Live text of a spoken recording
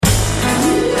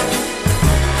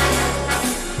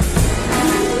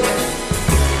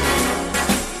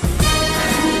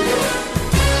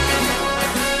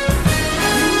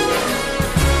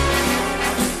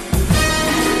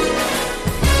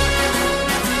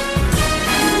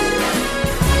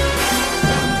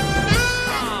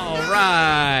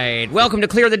right, welcome to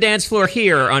Clear the Dance Floor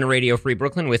here on Radio Free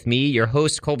Brooklyn with me, your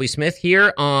host, Colby Smith,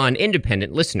 here on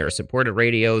independent listener-supported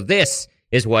radio. This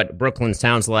is what Brooklyn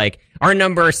sounds like. Our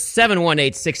number,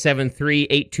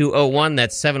 718-673-8201.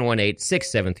 That's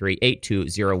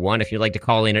 718-673-8201 if you'd like to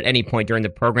call in at any point during the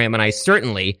program, and I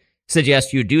certainly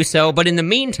suggest you do so. But in the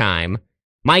meantime,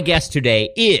 my guest today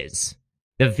is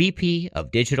the VP of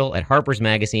Digital at Harper's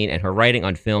Magazine, and her writing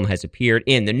on film has appeared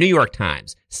in the New York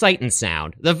Times, Sight and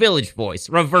Sound, The Village Voice,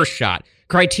 Reverse Shot,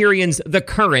 Criterion's The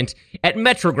Current, at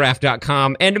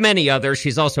Metrograph.com, and many others.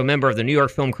 She's also a member of the New York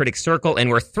Film Critics Circle,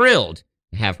 and we're thrilled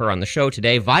to have her on the show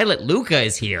today. Violet Lucca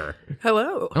is here.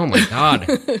 Hello. Oh, my God.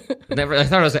 I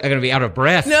thought I was going to be out of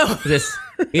breath. No. For this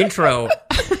intro.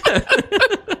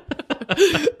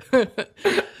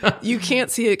 You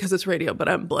can't see it because it's radio, but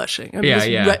I'm blushing. I'm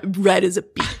Yeah. Red as a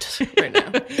beet right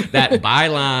now. That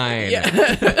byline. Yeah.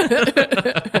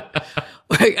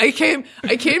 I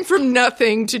came from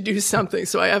nothing to do something,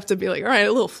 so I have to be like, all right,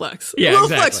 a little flex. Yeah, a little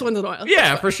exactly. flex once in a while.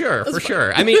 Yeah, for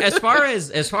sure. I mean, as far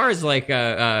as like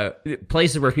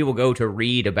places where people go to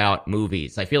read about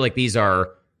movies, I feel like these are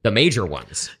the major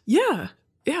ones. Yeah.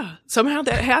 Somehow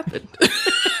that happened.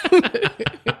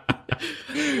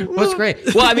 Well, that's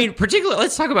great. Well, I mean, particularly,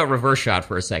 let's talk about Reverse Shot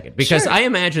for a second, because Sure. I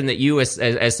imagine that you,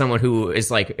 as someone who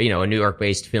is like, a New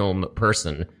York-based film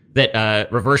person,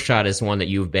 that Reverse Shot is one that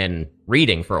you've been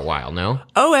reading for a while, no?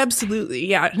 Oh, absolutely.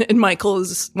 Yeah. And Michael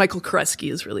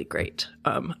Koreski is really great.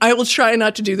 I will try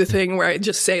not to do the thing where I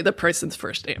just say the person's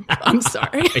first name. I'm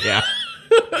sorry. Yeah.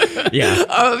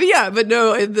 Yeah. But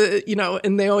no,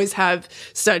 and they always have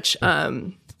such,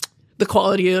 the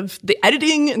quality of the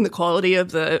editing and the quality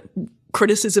of the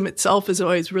criticism itself is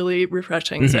always really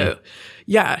refreshing. Mm-hmm. So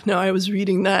I was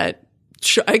reading that.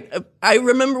 I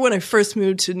remember when I first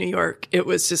moved to New York, it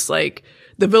was just like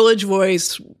the Village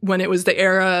Voice when it was the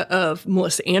era of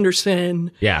Melissa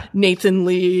Anderson, Nathan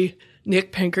Lee,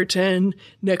 Nick Pinkerton,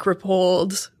 Nick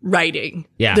Rapold writing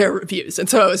their reviews. And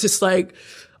so it was just like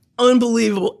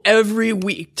unbelievable every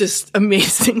week, just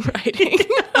amazing writing.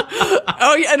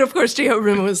 Oh yeah, and of course J.O.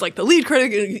 Ruma was like the lead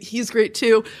critic. He's great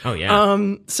too. Oh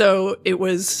yeah. So it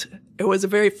was a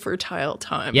very fertile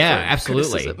time. Yeah, for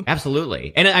absolutely, criticism.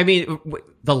 absolutely. And I mean,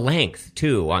 the length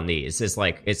too on these is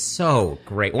like it's so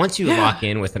great. Once you lock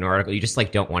in with an article, you just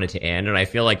like don't want it to end. And I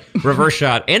feel like Reverse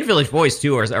Shot and Village Voice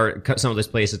too are some of those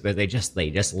places where they just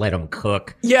let them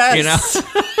cook. Yes.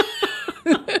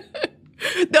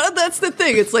 No, that's the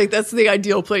thing. It's like that's the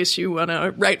ideal place you want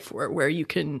to write for, where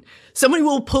somebody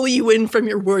will pull you in from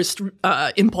your worst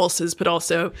impulses, but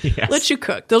also let you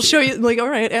cook. They'll show you like, all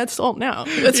right, add salt now.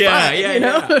 That's fine.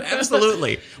 Yeah,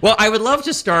 absolutely. Well, I would love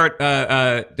to start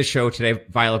the show today,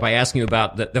 Violet, by asking you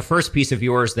about the first piece of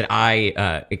yours that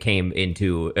I came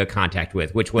into contact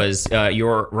with, which was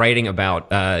your writing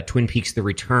about Twin Peaks: The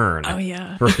Return. Oh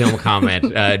yeah. For Film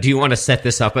Comment. Do you want to set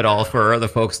this up at all for the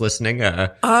folks listening?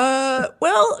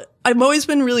 Well, I've always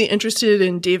been really interested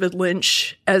in David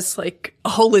Lynch as like a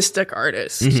holistic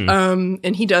artist. Mm-hmm.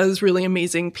 And he does really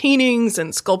amazing paintings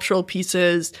and sculptural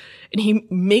pieces. And he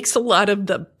makes a lot of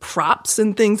the props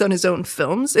and things on his own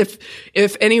films. If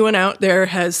anyone out there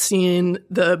has seen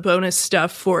the bonus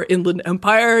stuff for Inland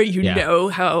Empire, you know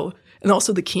how, and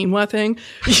also the quinoa thing,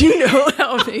 you know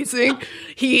how amazing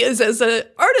he is as an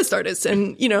artist.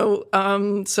 And,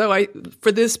 so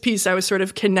for this piece, I was sort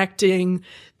of connecting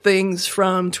things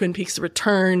from Twin Peaks: The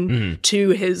Return to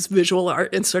his visual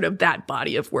art and sort of that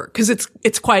body of work, because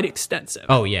it's quite extensive.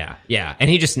 Oh yeah, and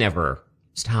he just never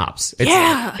stops.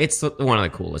 It's one of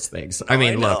the coolest things. I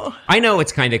mean, look, I know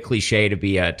it's kind of cliche to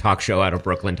be a talk show out of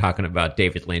Brooklyn talking about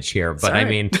David Lynch here, but I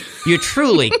mean, you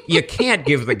can't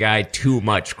give the guy too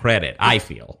much credit, I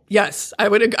feel. Yes, I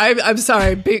would. I'm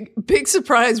sorry. Big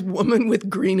surprise woman with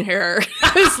green hair.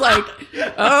 It's like,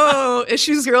 oh,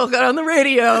 Issues Girl got on the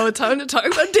radio. Time to talk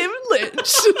about David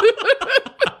Lynch.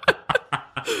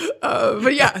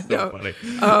 But yeah, Funny.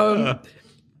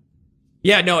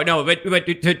 But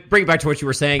to bring it back to what you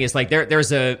were saying is like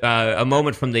there's a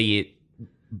moment from the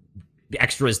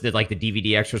extras, that like the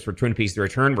DVD extras for Twin Peaks: The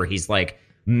Return, where he's like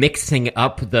mixing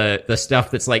up the stuff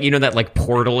that's like, that like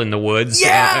portal in the woods,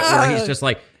 where he's just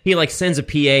like, he like sends a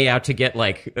PA out to get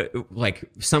like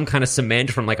some kind of cement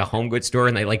from like a home goods store,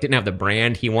 and they like didn't have the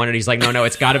brand he wanted. He's like, no,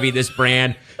 it's got to be this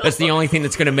brand. That's the only thing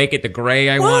that's going to make it the gray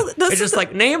I want. It's just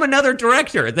like, name another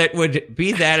director that would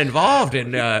be that involved.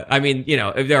 And I mean,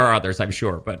 there are others, I'm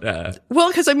sure, but well,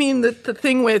 because I mean, the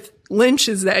thing with Lynch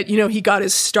is that he got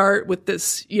his start with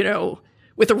this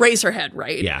with Eraserhead,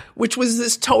 right? Yeah. Which was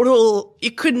this total,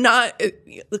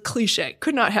 the cliche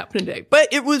could not happen today. But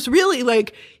it was really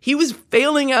like he was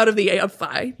failing out of the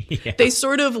AFI. Yeah. They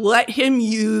sort of let him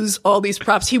use all these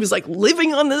props. He was like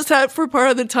living on the set for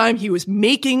part of the time. He was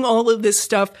making all of this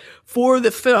stuff for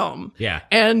the film. Yeah.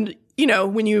 And,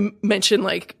 when you mention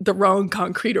like the wrong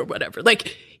concrete or whatever,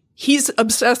 like he's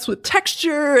obsessed with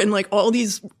texture and like all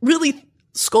these really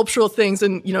sculptural things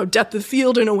and, depth of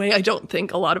field in a way I don't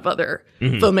think a lot of other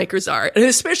filmmakers are. And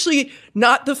especially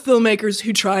not the filmmakers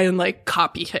who try and like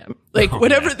copy him. Like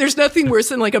there's nothing worse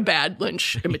than like a bad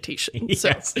Lynch imitation.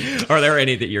 Yes. So. Are there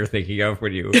any that you're thinking of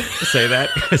when you say that?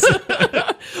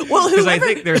 Because I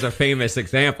think there's a famous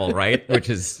example, right? Which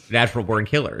is Natural Born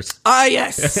Killers.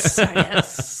 Yes.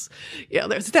 Yes. Yeah,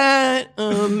 there's that.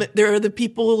 There are the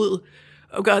people...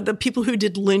 Oh God, the people who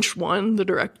did Lynch 1, the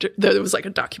director, there was like a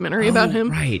documentary about him.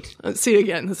 Right. See,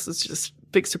 again, this is just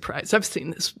big surprise. I've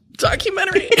seen this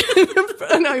documentary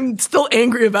and I'm still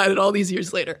angry about it all these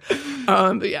years later.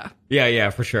 But yeah. Yeah,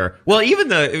 for sure. Well, even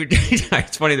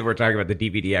it's funny that we're talking about the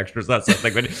DVD extras, that's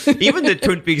something, but even the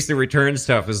Twin Peaks The Return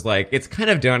stuff is like, it's kind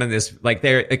of done in this, like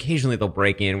occasionally they'll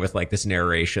break in with like this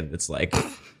narration that's like,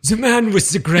 the man with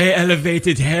the gray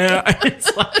elevated hair. And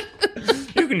it's like,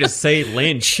 you can just say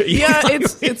Lynch. Yeah,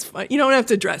 it's fine. You don't have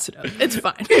to dress it up. It's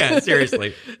fine. Yeah,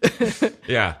 seriously.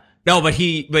 Yeah. No, but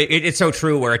it's so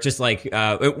true where it's just like,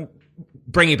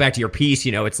 bringing it back to your piece,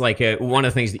 it's like one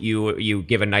of the things that you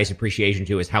give a nice appreciation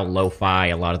to is how lo-fi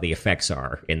a lot of the effects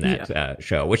are in that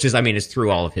show, which is, is through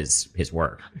all of his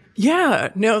work. Yeah.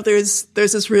 No, there's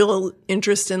this real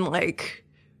interest in like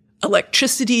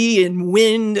electricity and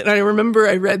wind. And I remember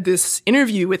I read this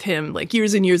interview with him like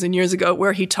years and years and years ago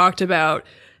where he talked about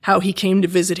how he came to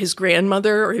visit his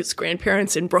grandmother or his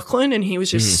grandparents in Brooklyn, and he was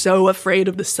just so afraid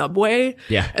of the subway.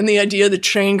 Yeah. And the idea of the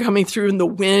train coming through in the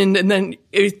wind, and then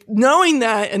knowing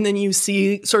that, and then you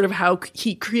see sort of how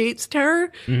he creates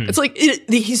terror. It's like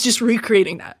he's just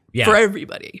recreating that for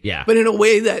everybody. Yeah. But in a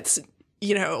way that's,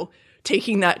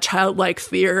 taking that childlike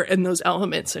fear and those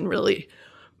elements and really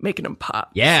making them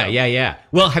pop. Yeah, so. Yeah.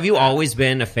 Well, have you always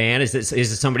been a fan? Is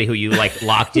this somebody who you like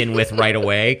locked in with right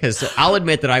away? Because I'll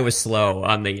admit that I was slow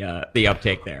on the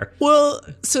uptake there. Well,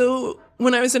 so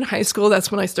when I was in high school,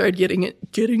 that's when I started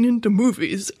getting into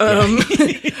movies.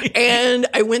 And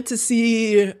I went to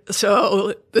see.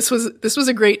 So this was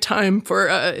a great time for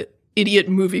idiot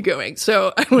movie going.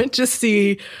 So I went to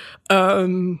see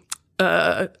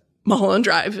Mulholland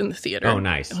Drive in the theater. Oh,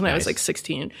 nice. When I was like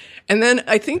 16. And then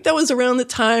I think that was around the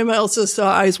time I also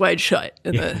saw Eyes Wide Shut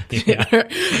in the theater.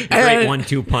 Great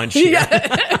 1-2 punch.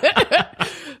 Yeah.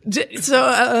 So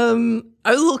I was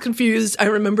a little confused. I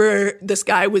remember this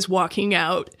guy was walking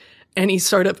out and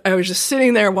I was just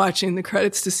sitting there watching the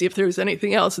credits to see if there was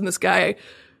anything else. And this guy,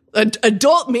 an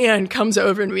adult man, comes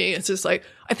over to me. It's just like,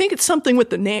 I think it's something with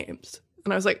the names.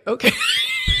 And I was like, okay.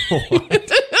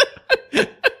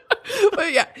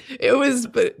 But yeah, it was,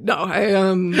 but no,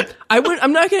 I'm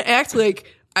not going to act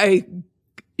like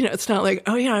it's not like,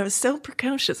 oh yeah, I was so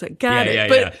precocious. I got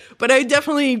it. But I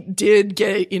definitely did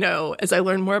get, as I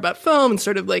learned more about film and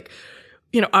sort of like,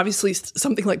 obviously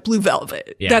something like Blue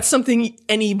Velvet. Yeah. That's something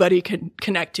anybody can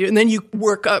connect to. And then you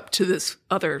work up to this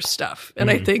other stuff. And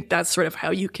I think that's sort of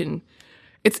how you can,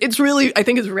 it's really, I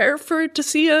think it's rare to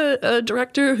see a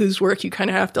director whose work you kind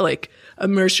of have to like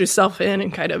immerse yourself in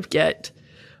and kind of get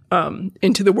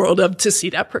into the world of to see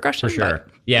that progression. For sure.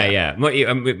 Yeah.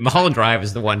 Mulholland Drive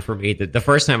is the one for me that the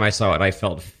first time I saw it, I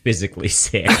felt physically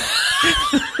sick.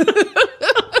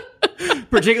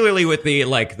 Particularly with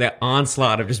the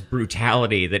onslaught of just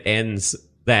brutality that ends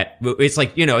that it's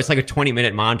like, it's like a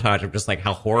 20-minute montage of just like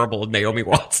how horrible Naomi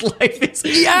Watts' life is.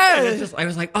 Yes. I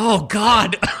was like, oh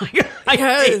God, I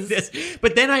hate this.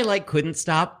 But then I couldn't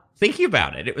stop thinking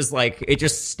about it. It was like, it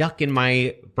just stuck in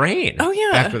my brain. Oh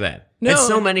yeah. After that. No. And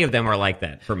so many of them are like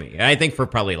that for me. I think for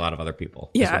probably a lot of other people.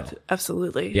 Yeah, as well.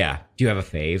 Absolutely. Yeah. Do you have a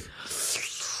fave?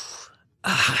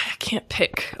 I can't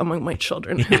pick among my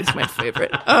children who's my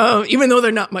favorite, even though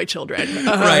they're not my children.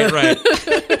 Right.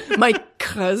 My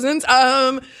cousins.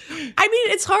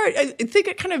 It's hard. I think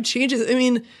it kind of changes.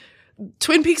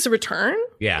 Twin Peaks: The Return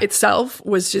itself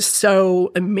was just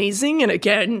so amazing. And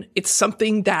again, it's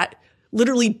something that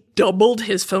literally doubled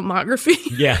his filmography.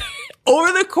 Yeah.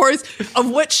 Over the course of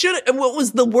what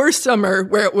was the worst summer,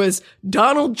 where it was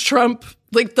Donald Trump,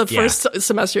 like the first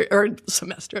summer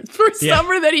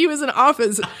that he was in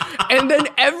office. And then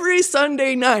every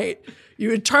Sunday night, you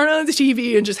would turn on the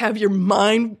TV and just have your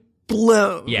mind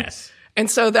blown. Yes.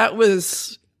 And so that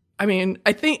was, I mean,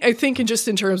 I think just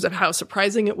in terms of how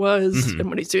surprising it was and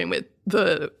what he's doing with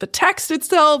the text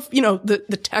itself, you know, the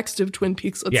text of Twin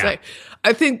Peaks, let's say,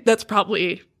 I think that's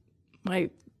probably my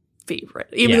favorite.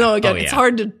 Even though, again, it's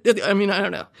hard to, I mean, I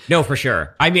don't know. No, for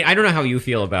sure. I mean, I don't know how you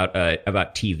feel about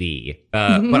TV,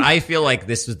 but I feel like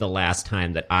this was the last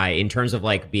time that in terms of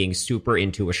like being super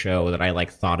into a show that I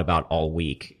like thought about all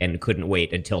week and couldn't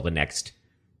wait until the next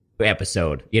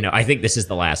episode. You know, I think this is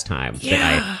the last time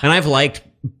that and I've liked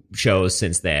shows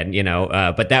since then, you know,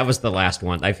 but that was the last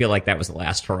one. I feel like that was the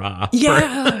last hurrah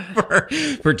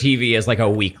for TV as like a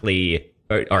weekly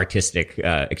artistic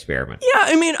experiment. Yeah,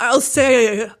 I mean, I'll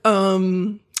say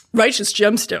Righteous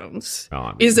Gemstones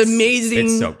is amazing.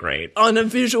 It's so great. On a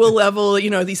visual level, you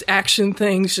know, these action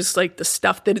things, just like the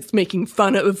stuff that it's making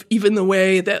fun of, even the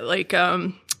way that like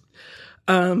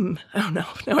I don't know.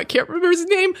 Now I can't remember his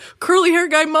name. Curly hair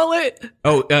guy, mullet.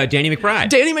 Oh, Danny McBride.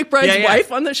 Danny McBride's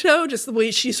wife on the show. Just the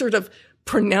way she sort of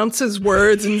pronounces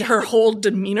words and her whole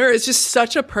demeanor is just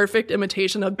such a perfect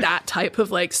imitation of that type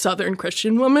of like Southern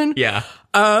Christian woman. Yeah.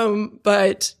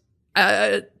 But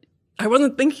I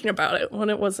wasn't thinking about it when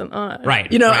it wasn't on.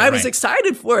 Right. You know, I was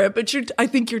excited for it, but I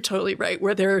think you're totally right.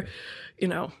 Where they're, you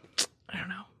know, I don't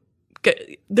know.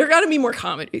 There got to be more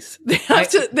comedies. They have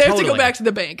to go back to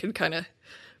the bank and kind of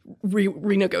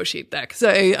renegotiate that, because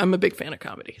I'm a big fan of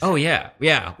comedies. Oh yeah.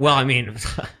 Well, I mean,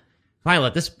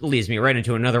 Violet, this leads me right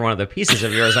into another one of the pieces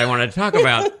of yours I wanted to talk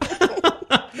about,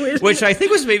 which I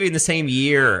think was maybe in the same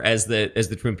year as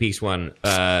the Twin Peaks one.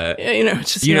 Yeah, you know,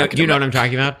 it's just you know what I'm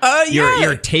talking about.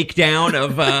 Your takedown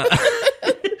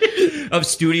of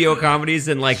studio comedies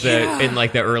in like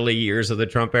the early years of the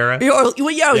Trump era. Well,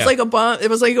 yeah, it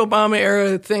was like Obama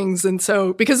era things, and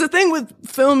so because the thing with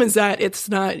film is that it's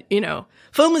not, you know.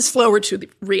 Film is slower to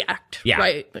react,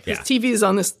 right? Because TV is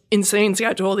on this insane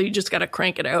schedule that you just got to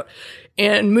crank it out.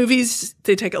 And movies,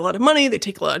 they take a lot of money, they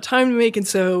take a lot of time to make, and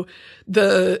so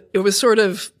it was sort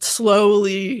of slow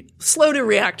to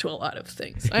react to a lot of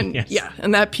things. And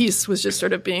and that piece was just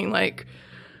sort of being like,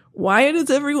 why does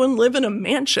everyone live in a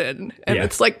mansion? And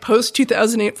it's like post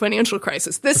 2008 financial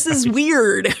crisis. This is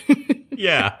weird.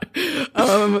 Yeah.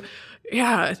 I'm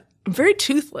very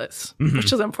toothless,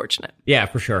 which is unfortunate. Yeah,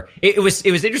 for sure. It was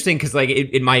interesting because like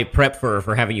in my prep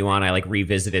for having you on, I like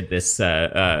revisited this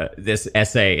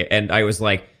essay, and I was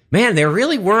like, man, there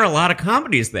really were a lot of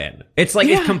comedies then. It's like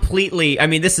it's completely. I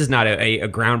mean, this is not a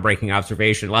groundbreaking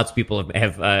observation. Lots of people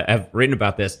have written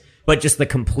about this, but just the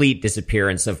complete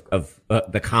disappearance of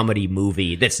the comedy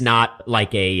movie that's not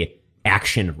like a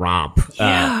action romp.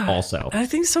 Also, I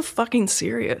think it's so fucking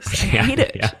serious. I hate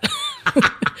it. Yeah.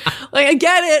 Like, I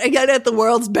get it, the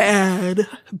world's bad,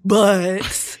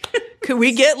 but could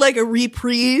we get like a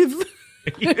reprieve?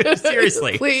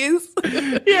 Seriously. Please?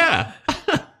 Yeah.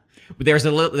 There's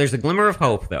a glimmer of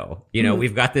hope, though. You know,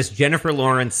 we've got this Jennifer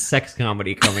Lawrence sex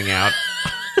comedy coming out.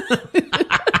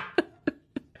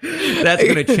 That's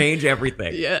going to change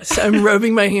everything. Yes, I'm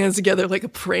rubbing my hands together like a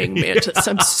praying mantis.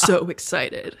 I'm so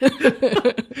excited.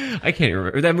 I can't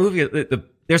remember. That movie,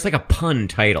 there's like a pun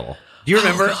title. Do you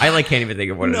remember? Oh, I can't even think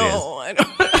of what it is. No, I don't.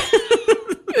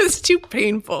 It's too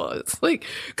painful. It's like,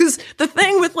 because the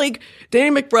thing with like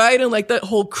Danny McBride and like that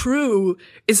whole crew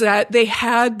is that they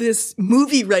had this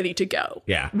movie ready to go.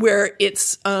 Yeah. Where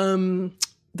it's the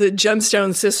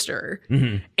Gemstone sister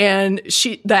and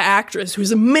the actress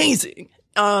who's amazing.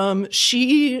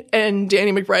 She and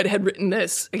Danny McBride had written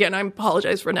this, again, I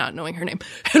apologize for not knowing her name,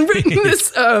 had written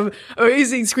this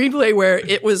amazing screenplay where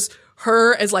it was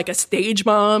her as like a stage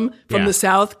mom from the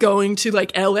South going to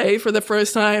like LA for the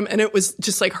first time. And it was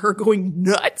just like her going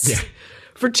nuts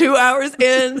for 2 hours,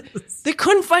 and they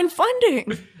couldn't find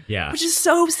funding. Yeah. Which is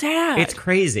so sad. It's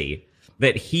crazy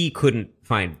that he couldn't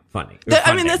find funding.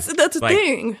 I mean, that's the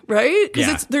thing, right?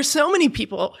 Because there's so many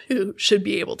people who should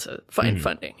be able to find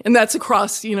funding. And that's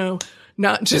across, you know,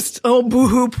 not just, oh,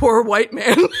 boo-hoo, poor white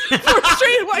man, poor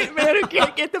straight white man who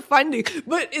can't get the funding.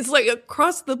 But it's like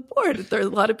across the board. There are a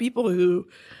lot of people who,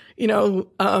 you know,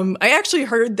 I actually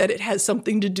heard that it has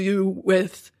something to do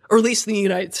with, or at least in the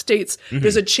United States,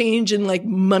 there's a change in like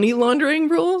money laundering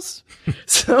rules.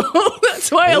 So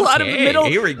that's why a lot of middle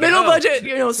budget,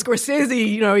 you know,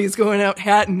 Scorsese, you know, he's going out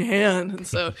hat in hand. And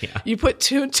so you put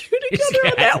two and two together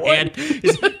on that one.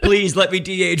 Please let me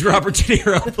de-age Robert De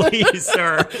Niro, please,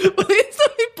 sir. Please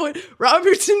let me put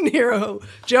Robert De Niro,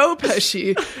 Joe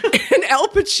Pesci, and Al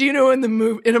Pacino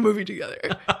in a movie together.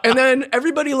 And then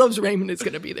Everybody Loves Raymond is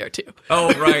going to be there too.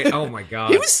 Oh, right. Oh, my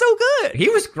God. He was so good. He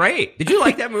was great. Did you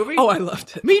like that movie? Oh, I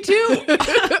loved it. Me too.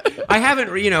 I haven't,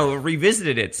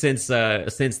 revisited it since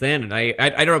then. And I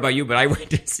don't know about you, but I went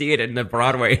to see it in the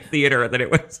Broadway theater that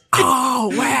it was.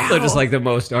 Oh, wow. So just like the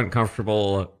most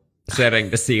uncomfortable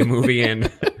setting to see a movie in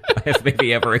I have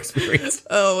maybe ever experienced.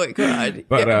 Oh, my God.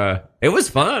 But it was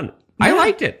fun. Yeah. I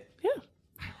liked it.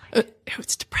 It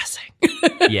was depressing.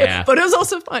 Yeah. But it was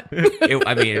also fun.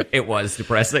 It was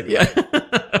depressing. Yeah.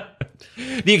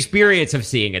 The experience of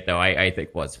seeing it, though, I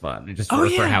think was fun. Just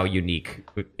for how unique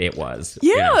it was.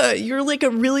 Yeah. You're like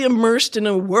really immersed in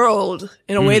a world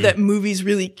in a way that movies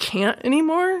really can't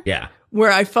anymore. Yeah.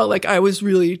 Where I felt like I was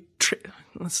really...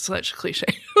 That's such a cliche.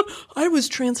 I was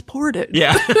transported.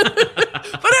 Yeah. But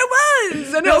I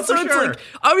was. And also it's like,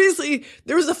 obviously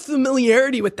there was a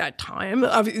familiarity with that time.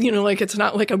 Like it's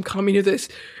not like I'm coming to this,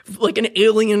 like an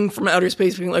alien from outer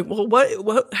space being like, well,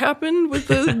 what happened with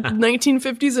the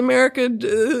 1950s America,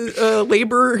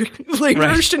 labor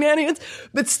shenanigans?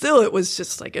 But still it was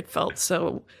just like, it felt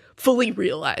so fully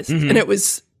realized. And it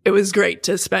was great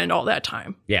to spend all that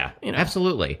time. Yeah,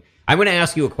 absolutely. I'm going to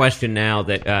ask you a question now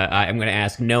that I'm going to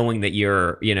ask, knowing that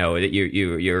you're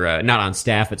not on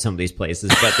staff at some of these places,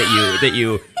 but that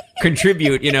you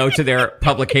contribute, to their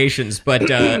publications.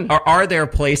 But are there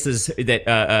places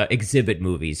that exhibit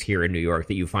movies here in New York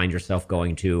that you find yourself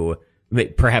going to,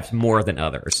 perhaps more than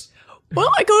others? Well,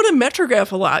 I go to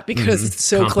Metrograph a lot because it's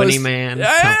so close. Company man.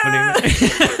 Well,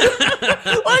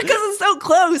 because it's so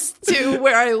close to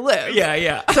where I live.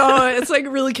 Yeah. So it's like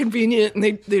really convenient, and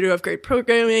they do have great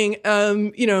programming.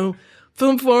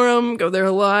 Film Forum, go there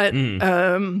a lot.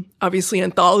 Obviously,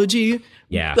 Anthology.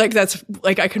 Yeah. Like that's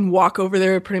like I can walk over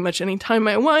there pretty much any time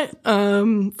I want.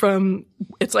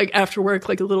 It's like after work,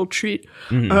 like a little treat.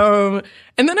 And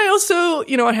then I also,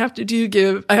 I have to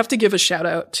give a shout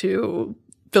out to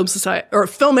Film Society or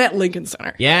Film at Lincoln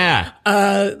Center. Yeah.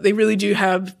 They really do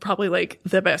have probably like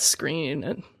the best screen,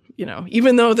 and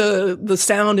even though the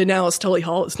sound in Alice Tully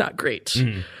Hall is not great,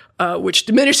 which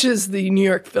diminishes the New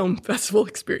York Film Festival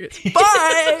experience,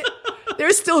 but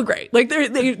they're still great. Like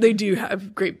they do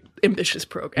have great ambitious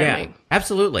programming. Yeah,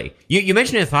 absolutely. You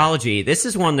mentioned Anthology. This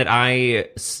is one that I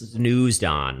snoozed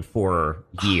on for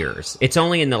years. It's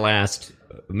only in the last,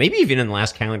 maybe even in the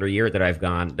last calendar year that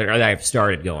I've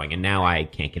started going, and now I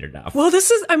can't get enough. Well,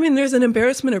 there's an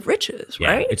embarrassment of riches,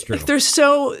 right? Yeah, it's true. Like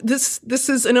this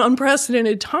is an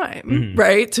unprecedented time,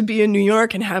 right? To be in New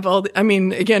York and have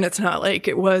again, it's not like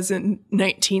it was in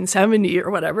 1970 or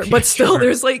whatever, but still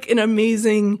there's like an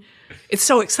amazing, it's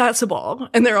so accessible.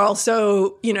 And they're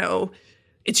also,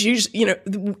 it's usually,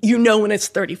 when it's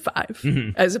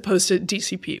 35 as opposed to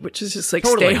DCP, which is just like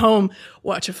stay home,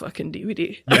 watch a fucking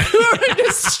DVD,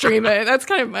 just stream it. That's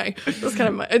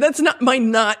not my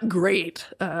not great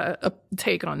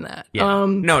take on that. Yeah.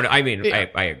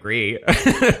 I agree.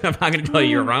 I'm not going to tell you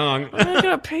you're wrong. I'm not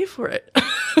going to pay for it.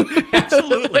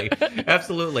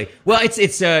 Absolutely. Well,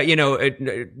 it's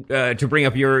to bring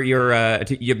up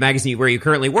your magazine where you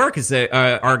currently work is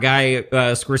our guy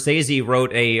Scorsese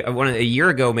wrote a year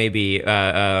ago maybe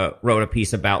wrote a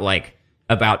piece about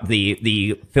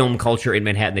the film culture in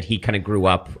Manhattan that he kind of grew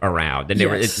up around, and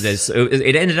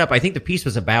it ended up, I think the piece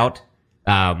was about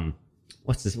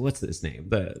what's his name?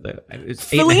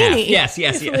 Fellini. Yes.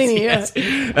 Fellini, yes.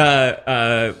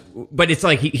 But it's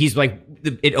like he's like,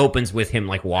 it opens with him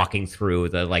like walking through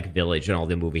the like village and all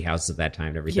the movie houses of that time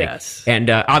and everything. Yes. And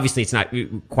obviously it's not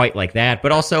quite like that,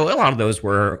 but also a lot of those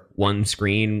were one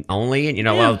screen only, and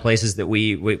a lot of the places that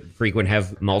we frequent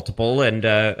have multiple, and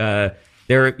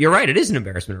you're right, it is an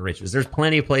embarrassment of riches. There's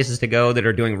plenty of places to go that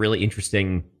are doing really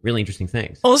interesting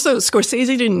things. Also,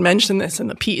 Scorsese didn't mention this in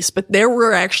the piece, but there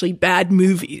were actually bad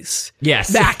movies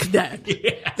back then.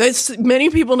 Many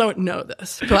people don't know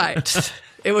this, but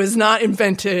it was not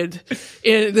invented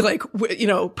in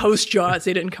post Jaws.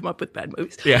 They didn't come up with bad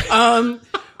movies. Yeah.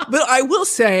 But I will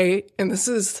say, and this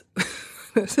is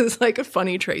like a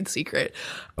funny trade secret.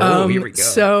 Here we go.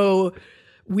 So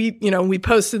we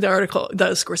posted the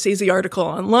Scorsese article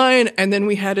online, and then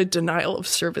we had a denial of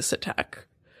service attack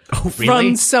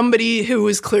from somebody who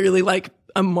was clearly like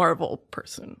a Marvel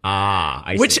person.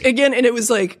 I Which see. Again, and it was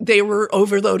like they were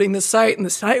overloading the site, and the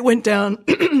site went down.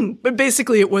 But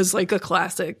basically, it was like a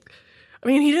classic. I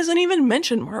mean, he doesn't even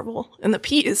mention Marvel in the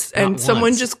piece, and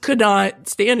someone just could not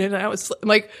stand it. And I was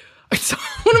like,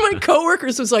 one of my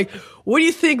coworkers was like, "What do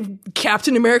you think?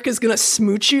 Captain America is gonna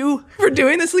smooch you for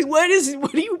doing this? Like, what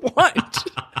do you want?"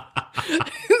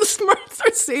 Smart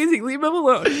Scorsese, leave him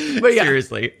alone. But yeah,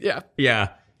 seriously, yeah.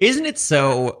 Isn't it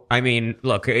so, I mean,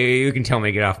 look, you can tell me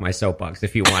to get off my soapbox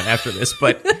if you want after this,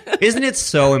 but isn't it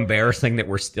so embarrassing that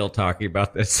we're still talking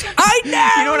about this? I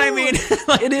know! You know what I mean?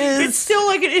 Like, it is. It's still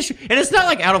like an issue. And it's not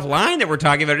like out of line that we're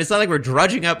talking about it. It's not like we're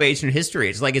drudging up ancient history.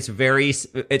 It's like it's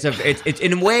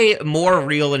in a way more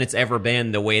real than it's ever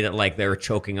been, the way that like they're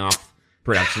choking off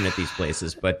production at these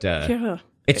places. But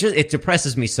it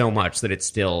depresses me so much that it's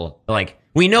still like,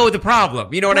 we know the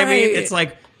problem. You know what I mean? It's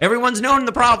like, everyone's known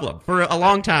the problem for a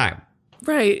long time.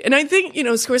 Right. And I think,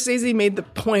 Scorsese made the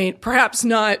point, perhaps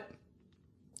not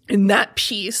in that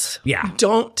piece. Yeah.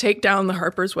 Don't take down the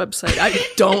Harper's website. I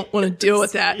don't want to deal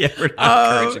with that. Yeah, we're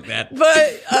not encouraging that.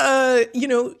 But,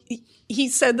 he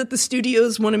said that the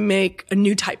studios want to make a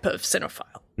new type of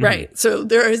cinephile. Right. So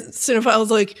there are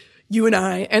cinephiles like you and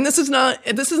I, and this is not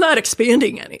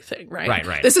expanding anything, right?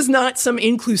 Right. This is not some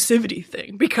inclusivity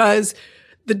thing, because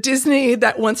the Disney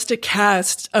that wants to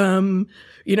cast, have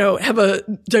a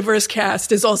diverse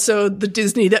cast is also the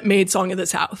Disney that made Song of the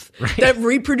South, that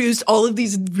reproduced all of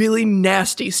these really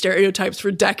nasty stereotypes for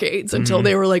decades until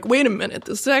they were like, wait a minute,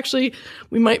 this is actually,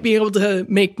 we might be able to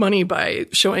make money by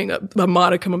showing a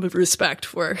modicum of respect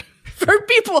for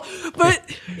people.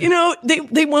 But,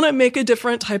 they want to make a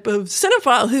different type of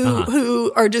cinephile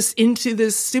who are just into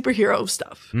this superhero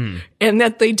stuff, and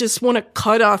that they just want to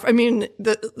cut off. I mean,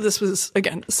 this is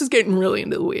getting really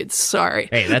into the weeds. Sorry.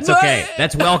 Hey, that's okay.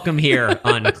 That's welcome here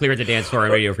on Clear the Dance Floor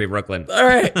on Radio Free Brooklyn. All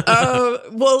right.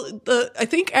 I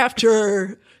think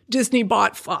after Disney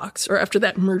bought Fox, or after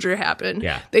that merger happened,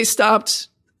 they stopped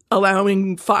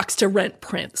allowing Fox to rent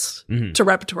Prince to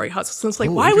repertory hustles. And it's like,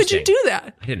 why would you do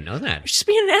that? I didn't know that. You're just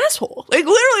being an asshole. Like,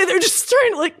 literally, they're just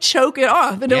trying to, like, choke it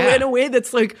off in a way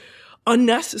that's, like,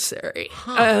 unnecessary.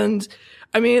 And,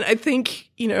 I mean, I think,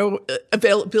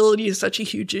 availability is such a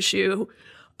huge issue.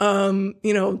 There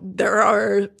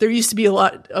used to be a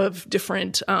lot of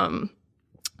different,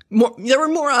 there were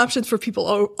more options for people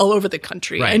all over the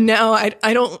country. Right. And now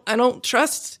I don't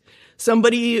trust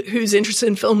somebody who's interested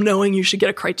in film knowing you should get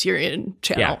a Criterion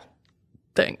channel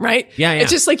thing, right? Yeah. It's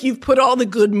just like you've put all the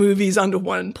good movies onto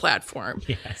one platform.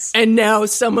 Yes. And now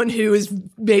someone who is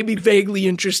maybe vaguely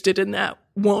interested in that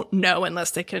won't know unless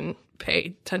they can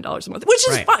pay $10 a month, which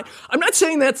is fine. I'm not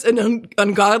saying that's an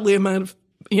ungodly amount of,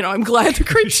 I'm glad the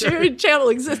Criterion channel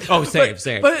exists. Oh,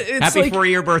 same. But it's happy like,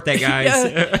 4-year birthday,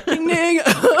 guys. Ding, ding.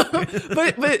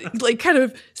 but like kind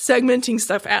of segmenting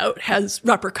stuff out has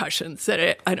repercussions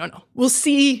that I don't know. We'll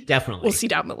see. Definitely. We'll see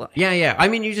down the line. Yeah. I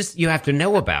mean, you have to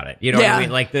know about it. You know what I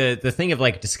mean? Like the thing of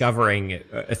like discovering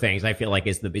things, I feel like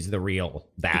is the real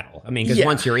battle. I mean, because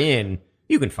once you're in,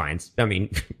 you can find,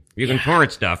 you can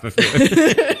torrent stuff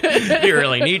if you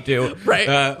really need to.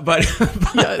 Right.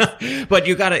 But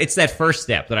you gotta, it's that first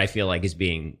step that I feel like is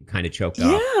being kind of choked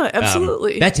off. Yeah,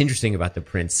 absolutely. That's interesting about the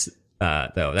Prince,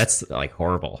 though. That's like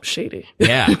horrible. Shady.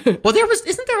 Yeah. Well,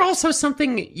 isn't there also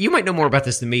something, you might know more about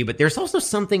this than me, but there's also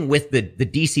something with the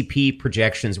DCP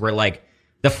projections where like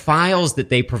the files that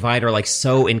they provide are like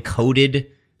so encoded,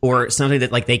 or something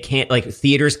that like they can't, like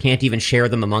theaters can't even share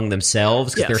them among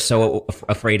themselves because they're so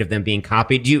afraid of them being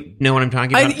copied. Do you know what I'm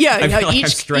talking about? Like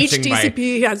each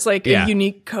DCP has like a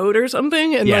unique code or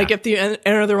something, and like if you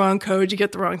enter the wrong code, you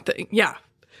get the wrong thing. Yeah,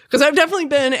 because I've definitely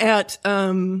been at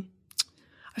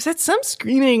I was at some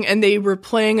screening and they were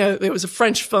playing it was a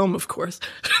French film, of course.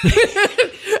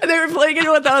 And they were playing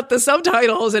it without the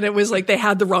subtitles, and it was like they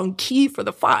had the wrong key for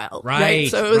the file.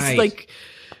 Right. So it was like,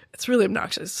 it's really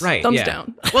obnoxious. Right. Thumbs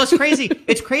down. Well, it's crazy.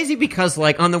 It's crazy because,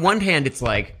 like, on the one hand, it's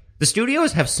like the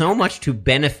studios have so much to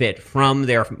benefit from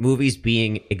their movies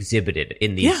being exhibited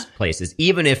in these places,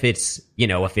 even if it's, a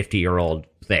 50-year-old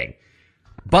thing.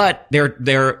 But they're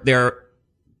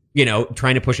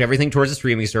trying to push everything towards the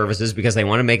streaming services because they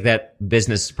want to make that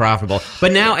business profitable.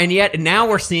 But now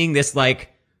we're seeing this, like,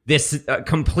 this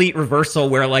complete reversal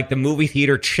where, like, the movie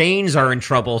theater chains are in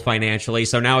trouble financially.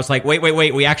 So now it's like, wait,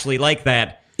 we actually like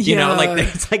that. You know, like,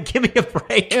 it's like, give me a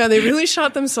break. Yeah, they really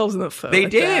shot themselves in the foot. They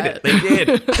did.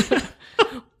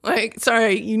 Like,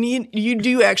 sorry, you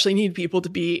do actually need people to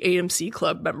be AMC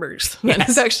Club members. That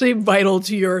is actually vital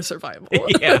to your survival.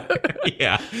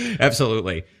 Yeah,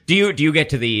 absolutely. Do you get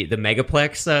to the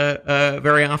Megaplex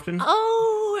very often?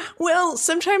 Oh, well,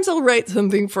 sometimes I'll write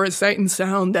something for a Sight and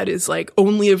Sound that is like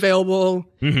only available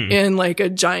in like a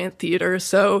giant theater.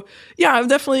 So yeah, I've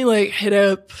definitely like hit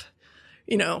up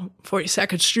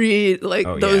 42nd Street, like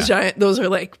those are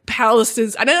like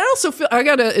palaces. And I also feel, I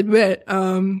gotta admit,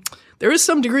 there is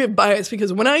some degree of bias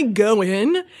because when I go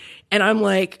in and I'm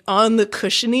like on the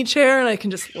cushiony chair and I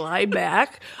can just lie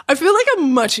back, I feel like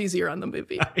I'm much easier on the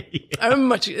movie.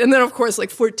 I'm and then of course like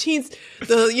 14th,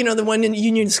 the one in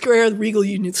Union Square, the Regal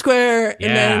Union Square,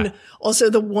 and then also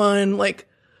the one like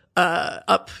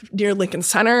up near Lincoln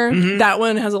Center. That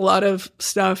one has a lot of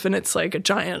stuff, and it's like a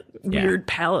giant weird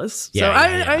palace. So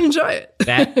I enjoy it.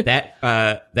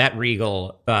 that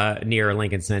Regal near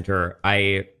Lincoln Center,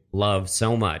 I love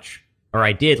so much. Or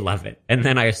I did love it. And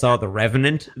then I saw The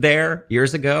Revenant there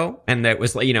years ago. And that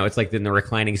was like, it's like in the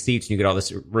reclining seats and you get all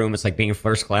this room. It's like being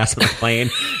first class on a plane.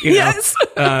 Yes.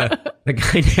 The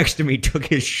guy next to me took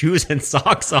his shoes and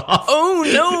socks off. Oh,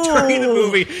 no. During the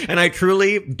movie. And I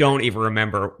truly don't even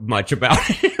remember much about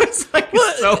it. It was like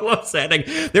so upsetting.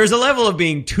 There's a level of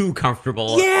being too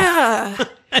comfortable. Yeah.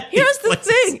 Here's the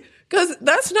thing. Because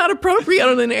that's not appropriate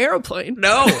on an airplane.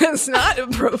 No. It's not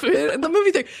appropriate in the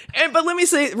movie theater. But let me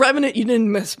say, Revenant, you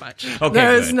didn't miss much. Okay,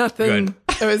 there was nothing. Good.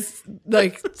 It was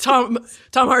like Tom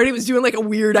Hardy was doing like a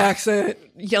weird accent,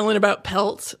 yelling about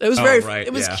pelts. It was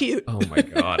it was cute. Oh my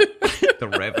God.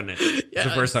 The Revenant. Yes. It's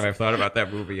the first time I've thought about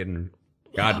that movie in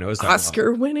God knows how long.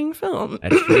 Oscar-winning film.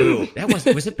 That's true. That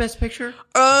was it Best Picture?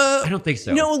 I don't think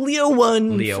so. No, Leo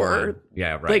won for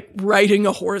like riding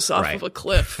a horse off of a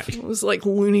cliff. Right. It was like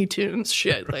Looney Tunes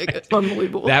shit. Like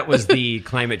unbelievable. That was the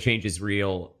climate change is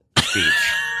real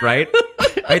speech, right?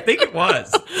 I think it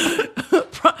was.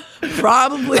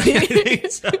 Probably. I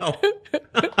think so.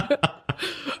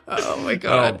 Oh my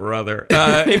God. Oh, brother.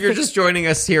 If you're just joining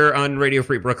us here on Radio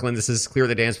Free Brooklyn, this is Clear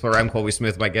the Dance Floor. I'm Colby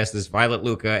Smith. My guest is Violet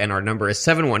Lucca, and our number is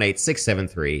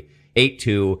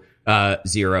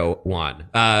 718-673-8201.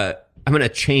 I'm going to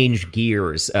change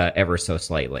gears ever so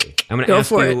slightly. I'm going to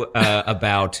ask you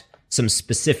about some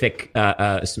specific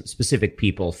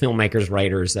people, filmmakers,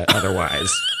 writers,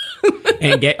 otherwise.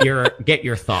 And get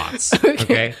your thoughts.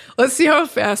 Okay. Let's see how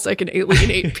fast I can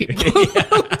alienate people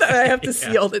that I have to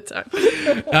see all the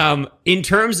time. In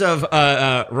terms of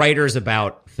writers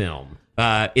about film,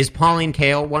 is Pauline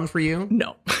Kael one for you?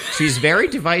 No. She's very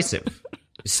divisive.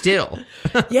 Still.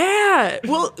 Yeah.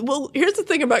 Well, here's the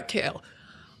thing about Kael.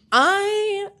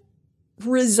 I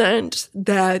resent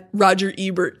that Roger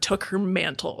Ebert took her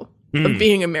mantle of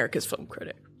being America's film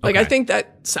critic. Like, I think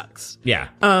that sucks. Yeah.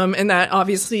 And that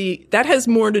obviously, that has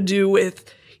more to do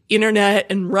with internet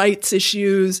and rights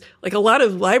issues. Like, a lot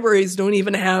of libraries don't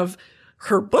even have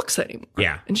her books anymore.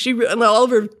 Yeah. And all of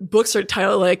her books are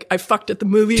titled, like, I fucked at the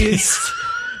movies.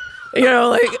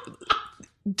 Like,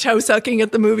 toe sucking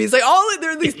at the movies. Like,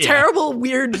 there are these terrible,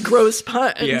 weird, gross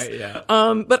puns. Yeah.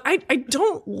 But I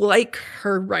don't like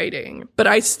her writing. But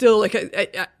I still,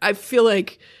 I feel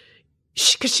like,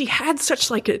 because she had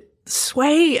such, like, a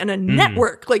sway and a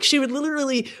network. Like, she would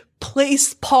literally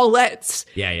place Paulettes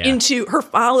into her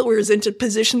followers into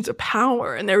positions of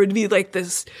power, and there would be like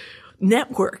this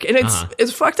network, and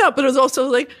it's fucked up. But it was also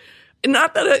like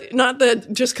not that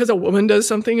just because a woman does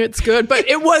something it's good, but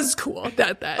it was cool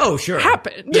that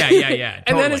happened. Yeah. Totally.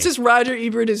 And then it's just Roger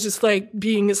Ebert is just like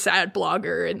being a sad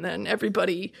blogger, and then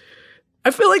everybody.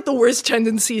 I feel like the worst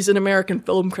tendencies in American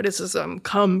film criticism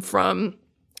come from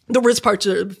the worst parts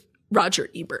of Roger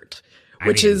Ebert,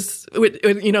 which is, like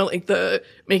the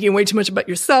making way too much about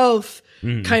yourself,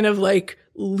 kind of like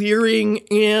leering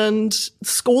and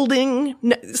scolding,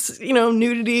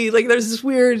 nudity. Like there's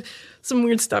some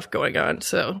weird stuff going on.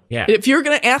 So if you're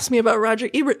going to ask me about Roger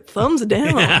Ebert, thumbs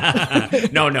down.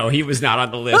 No, he was not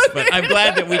on the list, but I'm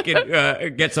glad that we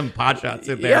could get some pot shots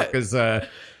in there because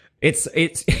it's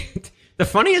the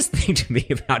funniest thing to me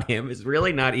about him is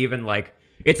really not even like,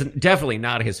 it's definitely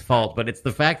not his fault, but it's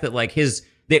the fact that like it's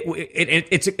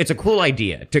a cool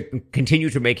idea to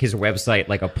continue to make his website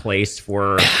like a place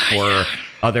for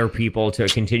other people to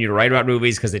continue to write about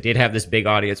movies because it did have this big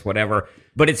audience, whatever.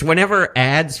 But it's whenever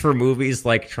ads for movies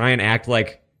like try and act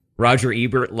like Roger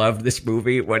Ebert loved this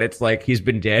movie when it's like he's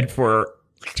been dead for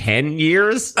 10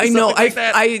 years. I know.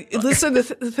 I listen. The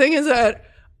thing is that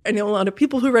I know a lot of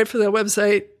people who write for that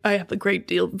website. I have a great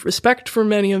deal of respect for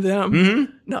many of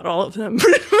them. Not all of them, but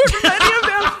many of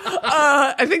them.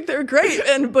 I think they're great.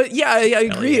 But I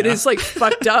agree. It is like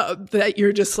fucked up that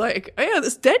you're just like, oh yeah,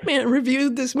 this dead man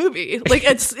reviewed this movie. Like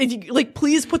like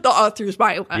please put the author's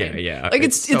byline. Yeah. Like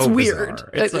it's so weird.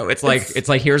 It's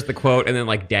like here's the quote and then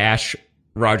like dash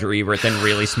Roger Ebert then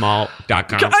really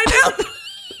small.com. I know.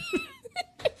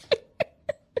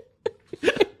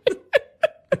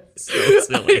 So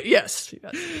silly. Yes.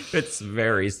 It's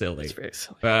very silly. It's very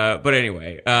silly. But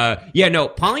anyway,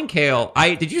 Pauline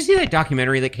Kael, did you see that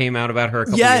documentary that came out about her a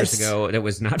couple years ago that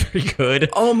was not very good?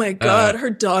 Oh my God. Her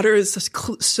daughter is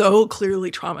so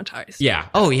clearly traumatized. Yeah.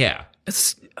 Oh yeah.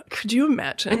 Could you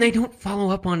imagine? And they don't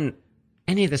follow up on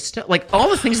any of this stuff. Like, all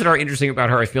the things that are interesting about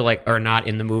her, I feel like, are not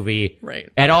in the movie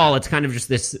at all. It's kind of just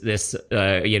this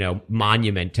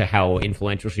monument to how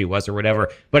influential she was or whatever.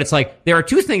 But it's like, there are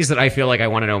two things that I feel like I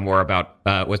want to know more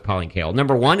about with Pauline Kael.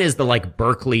 Number one is the, like,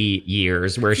 Berkeley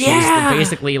years, where she's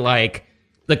basically, like,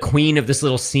 the queen of this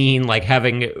little scene, like,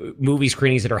 having movie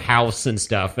screenings at her house and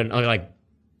stuff. And, like,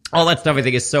 all that stuff I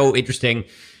think is so interesting.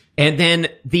 And then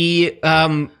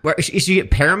is she at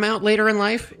Paramount later in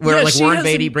life? Where like Warren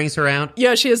Beatty brings her out?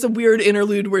 Yeah, she has a weird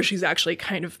interlude where she's actually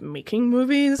kind of making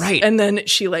movies. Right. And then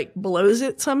she like blows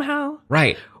it somehow.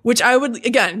 Right. Which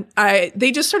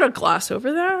they just sort of gloss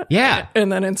over that. Yeah.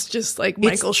 And then it's just like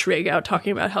Michael Schragout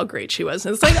talking about how great she was.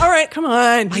 And it's like, all right, come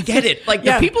on. I get it. Like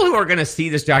the people who are going to see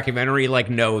this documentary like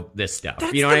know this stuff.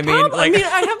 That's you know what I mean? Like,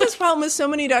 I have this problem with so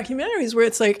many documentaries where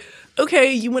it's like,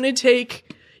 okay, you want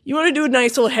to do a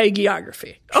nice little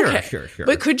hagiography. Okay. Sure.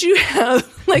 But could you have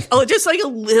just a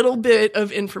little bit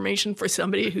of information for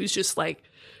somebody who's just like,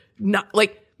 not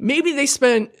like, maybe they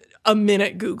spent a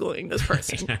minute Googling this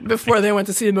person before they went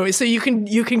to see the movie. So you can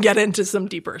get into some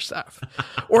deeper stuff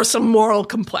or some moral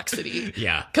complexity.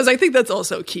 Yeah. Cause I think that's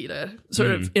also key to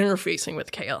sort of interfacing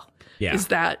with Kael. Yeah. Is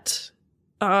that,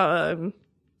 I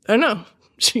don't know.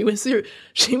 She was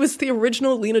the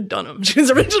original Lena Dunham. She was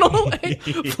the original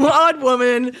flawed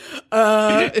woman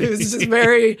who was just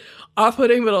very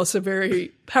off-putting, but also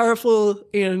very powerful.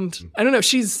 And I don't know,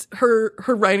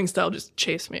 her writing style just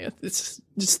chased me. It's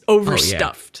just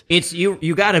overstuffed. It's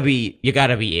you gotta be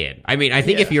in. I mean, I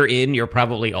think if you're in, you're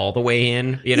probably all the way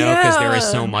in. You know, because there is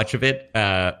so much of it.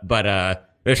 But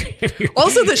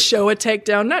also the show at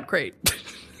Takedown, not great.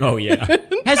 Oh yeah,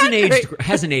 hasn't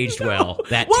aged well.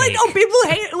 That well, I know people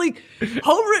hate it. Like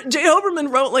Jay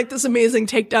Hoberman wrote like this amazing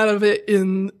takedown of it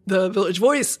in the Village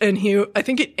Voice, and I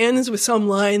think it ends with some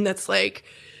line that's like,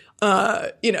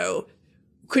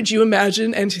 could you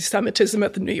imagine anti-Semitism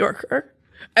at the New Yorker?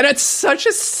 And it's such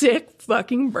a sick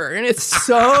fucking burn. It's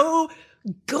so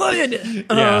good.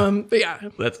 But yeah,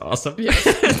 that's awesome. Yeah.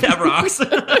 That rocks.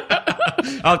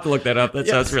 I'll have to look that up. That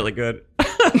sounds really good.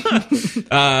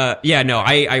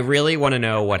 I really want to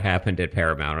know what happened at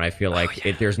Paramount, and I feel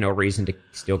like there's no reason to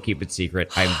still keep it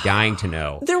secret. I'm dying to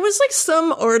know. There was like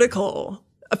some article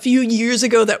a few years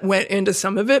ago that went into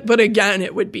some of it, but again,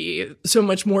 it would be so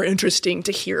much more interesting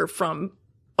to hear from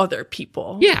other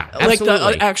people. Yeah, absolutely.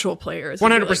 Like the actual players.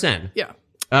 100%.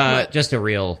 Yeah. Just a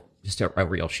real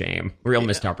shame,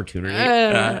 missed opportunity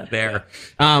there.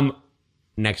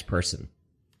 Next person.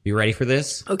 You ready for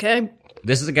this? Okay.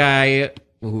 This is a guy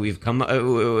who we've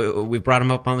brought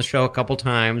him up on the show a couple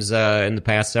times in the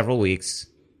past several weeks.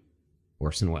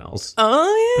 Orson Welles.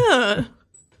 Oh yeah,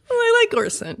 I like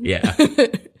Orson. Yeah.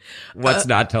 What's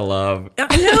not to love?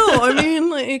 I know. I mean,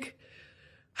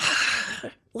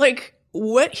 like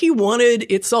what he wanted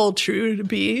It's All True to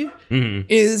be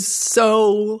is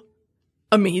so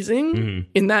amazing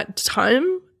in that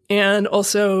time, and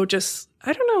also just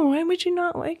I don't know, why would you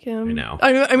not like him? I know.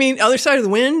 I mean, Other Side of the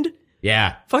Wind.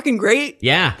 Yeah. Fucking great.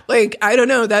 Yeah. Like, I don't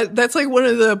know. That's like one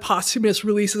of the posthumous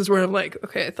releases where I'm like,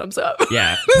 okay, thumbs up.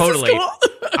 Yeah, totally. Cool.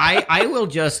 I will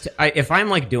just, if I'm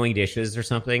like doing dishes or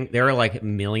something, there are like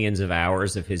millions of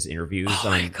hours of his interviews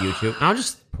on YouTube. I'll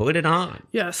just put it on.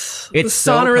 Yes. It's the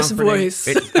sonorous so voice.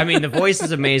 The voice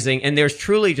is amazing. And there's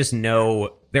truly just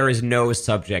there is no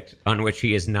subject on which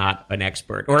he is not an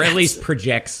expert, or at least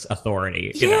projects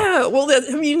authority. You know?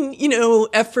 Well,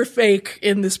 F for fake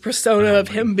in this persona of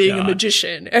him being a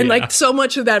magician. And like so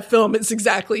much of that film is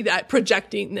exactly that,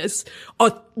 projecting this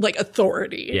like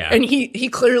authority. Yeah. And he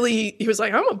clearly, he was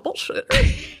like, I'm a bullshitter.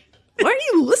 Why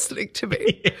are you listening to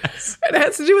me? Yes. And it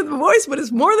has to do with the voice, but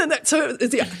it's more than that. So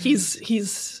he's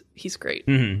great.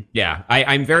 Mm-hmm. Yeah.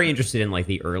 I'm very interested in like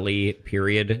the early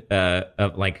period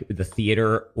of like the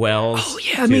theater Wells. Oh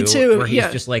yeah, me too. Where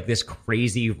he's just like this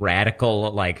crazy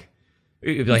radical like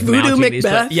Voodoo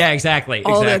Macbeth. Yeah, exactly.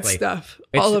 All that stuff.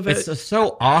 All of it. It's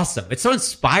so awesome. It's so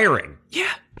inspiring.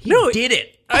 Yeah. He did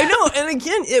it. I know. And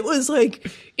again, it was like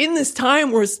in this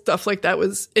time where stuff like that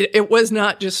was, it was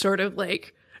not just sort of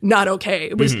like not okay.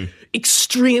 It was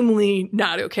extremely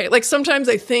not okay. Like sometimes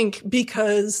I think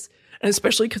because, and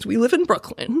especially because we live in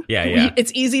Brooklyn.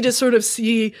 It's easy to sort of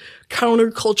see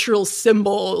countercultural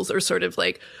symbols or sort of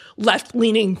like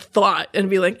left-leaning thought and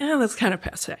be like, that's kind of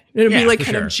passe. And be like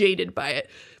kind of jaded by it.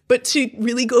 But to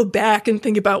really go back and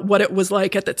think about what it was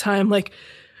like at the time, like,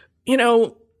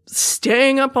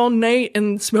 staying up all night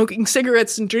and smoking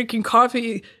cigarettes and drinking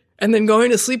coffee and then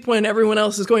going to sleep when everyone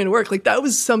else is going to work. Like that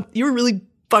was you were really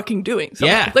fucking doing something.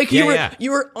 Yeah. Like Yeah,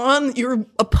 you were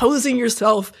opposing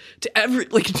yourself to every,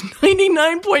 like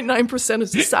 99.9% of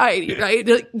society, right?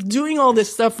 Like, doing all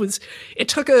this stuff it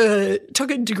took a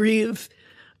degree of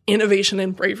innovation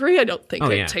and bravery. I don't think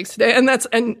it takes today.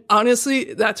 And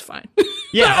honestly, that's fine.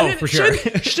 Yeah. For sure.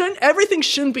 Everything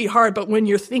shouldn't be hard, but when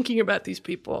you're thinking about these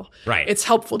people, right, it's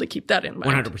helpful to keep that in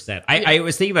mind. 100%. I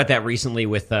was thinking about that recently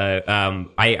with,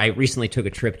 I recently took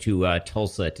a trip to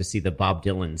Tulsa to see the Bob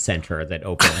Dylan Center that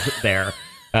opened there.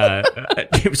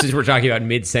 Since we're talking about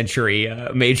mid-century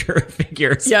major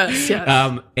figures, yes.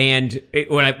 And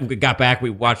when I got back, we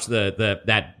watched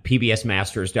that PBS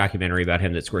Masters documentary about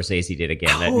him that Scorsese did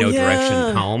again, that No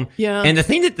Direction Home. Yeah. And the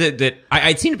thing that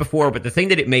I'd seen it before, but the thing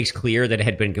that it makes clear that it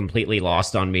had been completely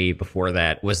lost on me before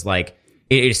that was like,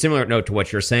 a similar note to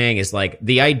what you're saying is like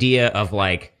the idea of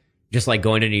like, just like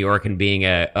going to New York and being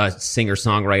a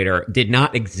singer-songwriter did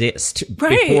not exist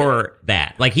before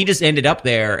that. Like, he just ended up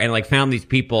there and like found these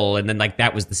people, and then like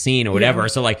that was the scene or whatever. Yeah.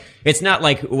 So like, it's not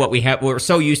like what we're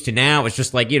so used to now. It's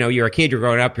just like, you're a kid, you're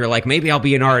growing up, you're like, maybe I'll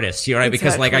be an artist, you know, right?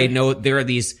 Because like I know there are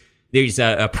these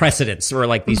precedents or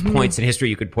like these points in history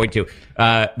you could point to,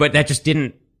 but that just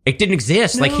didn't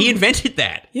exist. No. Like, he invented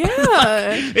that. Yeah,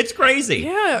 it's crazy.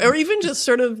 Yeah, or even just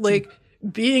sort of like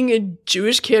being a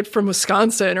Jewish kid from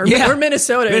Wisconsin or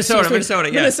Minnesota.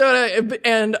 Minnesota,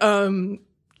 and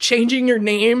changing your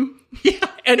name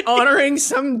and honoring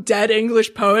some dead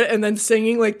English poet and then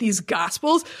singing like these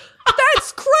gospels.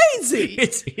 That's crazy.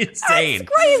 It's insane.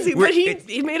 That's crazy, but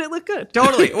he made it look good.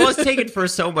 Totally. Well, it's taken for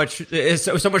so much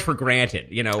for granted,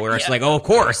 where it's like, oh, of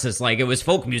course, it's like it was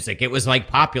folk music, it was like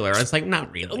popular. It's like,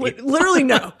 not really. Literally,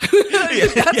 no.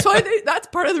 That's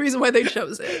part of the reason why they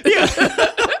chose it. Yeah.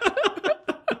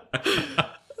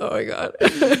 Oh my God.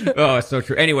 Oh, it's so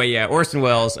true. Anyway, yeah, Orson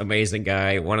Welles, amazing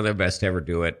guy, one of the best to ever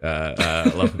do it.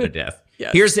 Love him to death.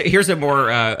 Yes. Here's a more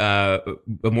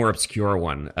obscure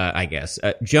one, I guess.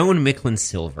 Joan Micklin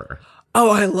Silver.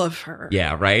 Oh, I love her.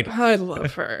 Yeah, right. I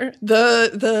love her.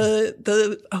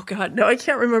 The oh God, no, I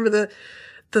can't remember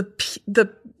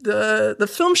the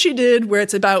film she did where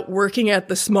it's about working at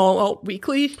the small alt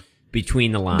weekly.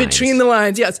 Between the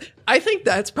Lines, yes. I think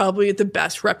that's probably the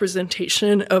best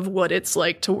representation of what it's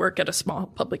like to work at a small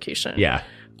publication. Yeah.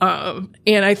 And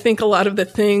I think a lot of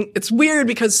it's weird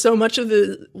because so much of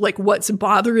what's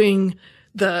bothering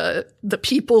the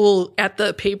people at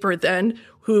the paper then,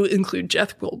 who include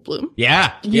Jeff Goldblum.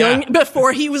 Yeah.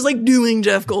 Before he was like doing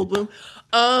Jeff Goldblum.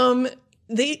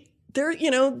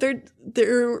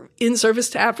 They're in service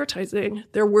to advertising.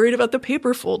 They're worried about the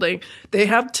paper folding. They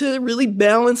have to really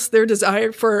balance their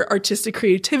desire for artistic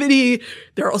creativity.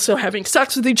 They're also having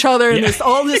sex with each other, and there's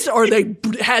all this, or they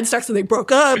had sex and they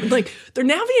broke up. And like, they're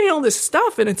navigating all this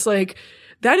stuff, and it's like,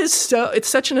 it's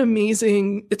such an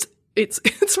amazing,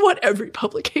 it's what every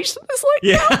publication is like.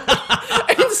 Yeah.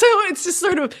 And so it's just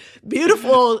sort of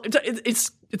beautiful.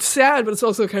 It's sad, but it's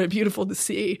also kind of beautiful to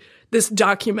see this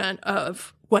document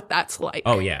of what that's like.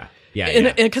 Oh yeah. Yeah.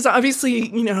 And because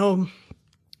obviously,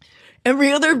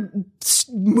 every other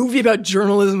movie about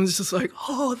journalism is just like,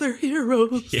 oh, they're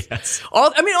heroes. Yes. All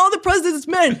the President's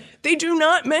Men, they do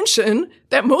not mention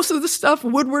that most of the stuff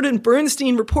Woodward and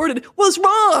Bernstein reported was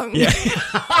wrong. Yeah.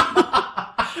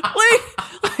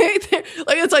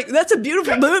 It's like, that's a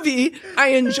beautiful movie. I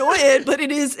enjoy it, but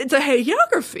it's a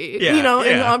hagiography,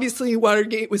 and obviously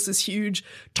Watergate was this huge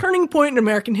turning point in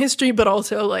American history, but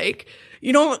also like,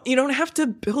 you don't have to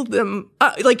build them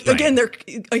right. Again,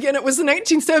 it was the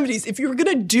 1970s. If you were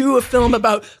going to do a film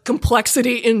about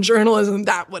complexity in journalism,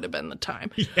 that would have been the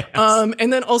time. Yes.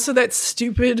 And then also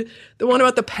the one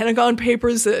about the Pentagon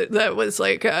Papers that was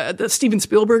like the Steven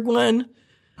Spielberg one.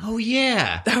 Oh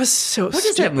yeah. That was so What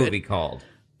is that movie called?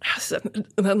 And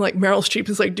then like Meryl Streep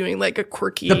is like doing like a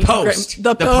quirky The Post.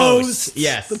 The Post.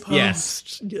 Yes. The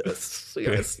Post.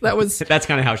 Yes. That was That's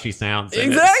kind of how she sounds.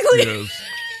 Exactly.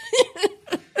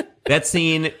 That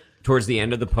scene towards the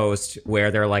end of The Post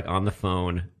where they're like on the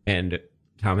phone and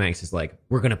Tom Hanks is like,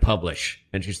 "We're gonna publish,"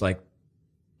 and she's like,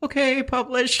 "Okay,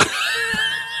 publish."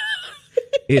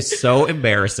 Is so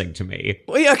embarrassing to me.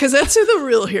 Well, yeah, because that's who the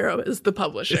real hero is, the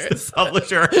publisher. It's the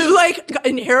publisher. Who, like,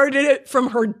 inherited it from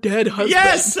her dead husband.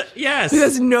 Yes. Who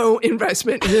has no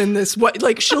investment in this.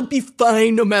 She'll be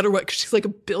fine no matter what, because she's like a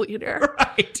billionaire.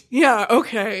 Right. Yeah,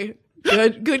 okay.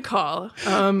 Good call.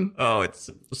 It's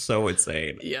so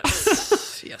insane.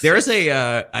 Yes. There's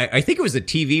I think it was a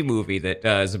TV movie that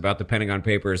is about the Pentagon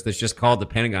Papers that's just called The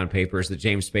Pentagon Papers that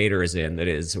James Spader is in that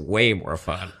is way more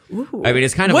fun. Ooh. I mean,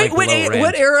 it's kind of like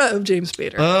what era of James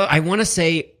Spader? I want to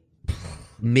say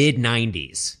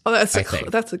mid-90s. Oh, that's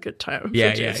a good time for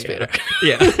James Spader.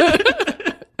 Yeah.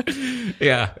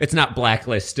 Yeah, it's not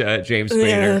Blacklist, James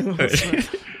Spader.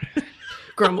 Yeah.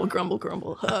 Grumble, grumble,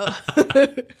 grumble.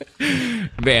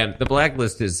 Man, the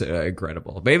Blacklist is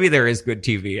incredible. Maybe there is good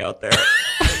TV out there.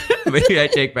 Maybe I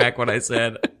take back what I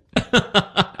said.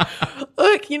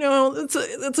 Look,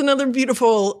 that's another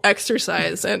beautiful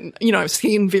exercise. And, I've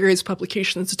seen various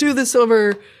publications do this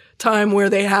over time where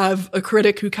they have a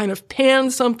critic who kind of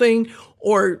pans something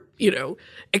or,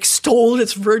 extolled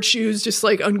its virtues, just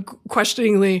like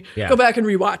unquestioningly go back and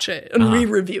rewatch it and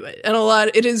re-review it. And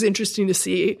it is interesting to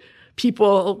see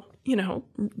people,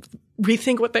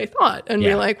 rethink what they thought and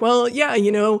be like, well,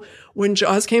 when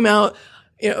Jaws came out,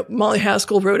 Molly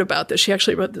Haskell wrote about this. She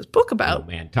actually wrote this book about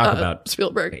talk about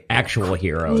Spielberg, actual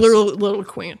heroes, little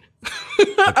queen.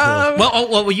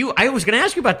 I was going to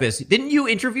ask you about this. Didn't you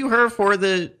interview her for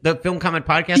the Film Comment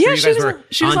podcast? Yeah,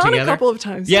 she was on a couple of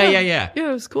times. Yeah. Yeah, it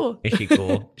was cool. Is she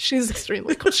cool? She's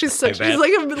extremely cool. She's like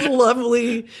a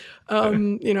lovely,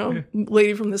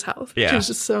 lady from this house. Yeah.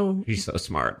 She's so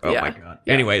smart. Oh my God.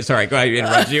 Yeah. Anyway, sorry, go ahead. I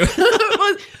interrupted you.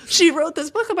 She wrote this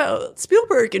book about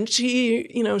Spielberg and she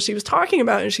was talking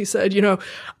about it and she said,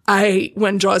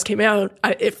 when Jaws came out,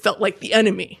 it felt like The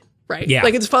Enemy. Right. Yeah.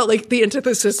 Like it felt like the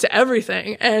antithesis to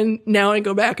everything. And now I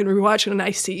go back and rewatch it and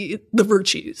I see the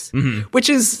virtues, which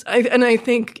is, I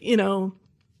think,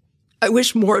 I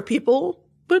wish more people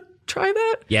would try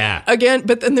that. Yeah. Again,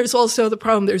 but then there's also the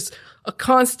problem. There's a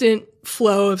constant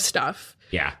flow of stuff.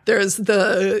 Yeah. There's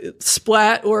the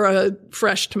splat or a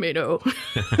fresh tomato.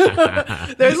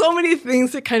 There's so many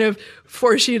things that kind of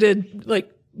force you to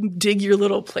like dig your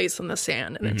little place in the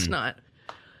sand and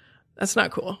that's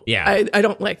not cool. Yeah. I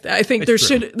don't like that. I think there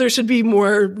should be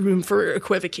more room for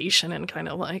equivocation and kind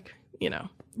of like,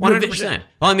 100%.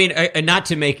 Well, I mean, not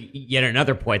to make yet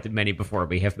another point that many before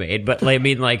me have made, but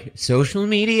like social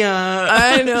media.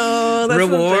 I know. That's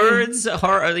rewards,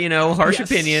 harsh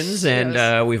opinions,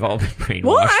 and we've all been brainwashed.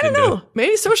 Well, I don't know.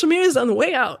 Maybe social media is on the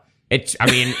way out. It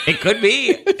could be.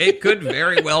 It could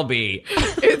very well be.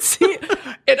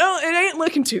 It ain't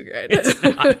looking too good.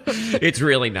 It's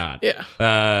really not. Yeah.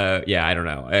 I don't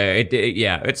know.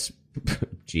 It's,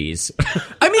 jeez.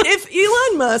 I mean, if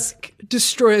Elon Musk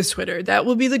destroys Twitter, that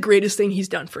will be the greatest thing he's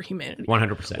done for humanity.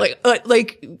 100%.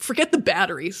 Like, forget the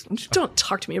batteries. Don't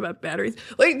talk to me about batteries.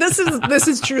 Like, this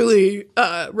is truly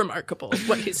remarkable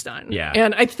what he's done. Yeah.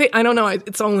 And I don't know.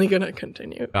 It's only going to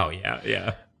continue. Oh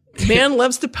yeah. Man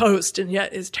loves to post and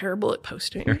yet is terrible at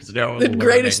posting. There's no the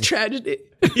greatest tragedy.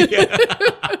 Yeah.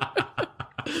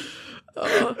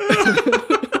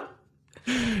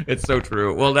 It's so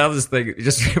true. Well, now this thing,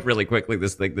 just really quickly,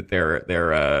 this thing that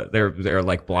they're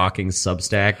like blocking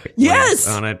Substack. Yes.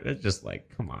 On it. It's just like,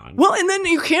 come on. Well, and then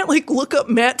you can't like look up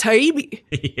Matt Taibbi.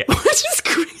 Yeah. Which is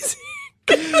crazy.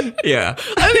 Yeah.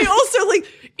 And they also like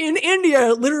in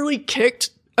India literally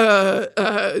kicked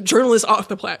journalists off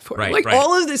the platform. Right.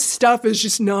 All of this stuff is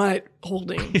just not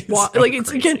holding. It's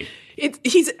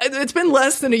been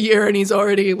less than a year and he's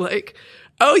already like,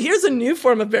 oh, here's a new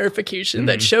form of verification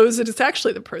that shows that it's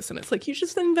actually the person. It's like, you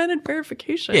just invented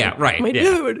verification. Yeah, right.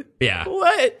 Dude. Yeah.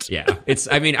 What? Yeah.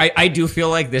 I do feel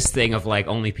like this thing of like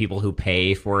only people who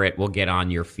pay for it will get on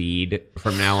your feed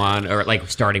from now on, or like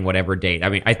starting whatever date. I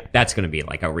mean, that's going to be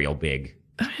like a real big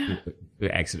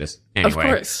exodus. Anyway. Of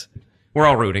course. We're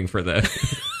all rooting for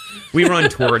we run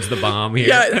towards the bomb here.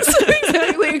 Yeah, that's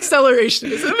exactly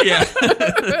accelerationism. Yeah.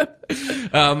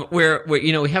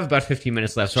 We have about 15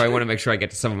 minutes left, so I want to make sure I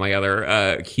get to some of my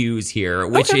other cues here,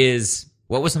 which is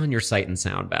what was on your Sight and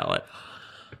Sound ballot?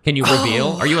 Can you reveal?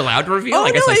 Are you allowed to reveal?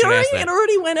 I guess I should ask that. It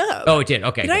already went up. Oh, it did.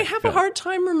 Okay. And I have a hard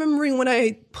time remembering what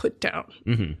I put down.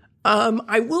 Mm-hmm.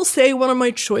 I will say one of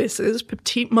my choices,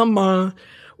 Petite Maman,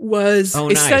 was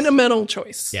a sentimental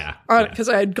choice. Yeah. Because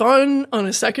I had gone on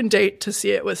a second date to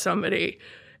see it with somebody,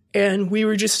 and we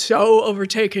were just so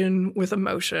overtaken with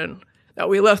emotion that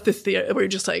we left the theater. We were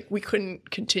just like, we couldn't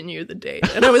continue the date.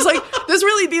 And I was like, this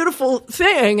really beautiful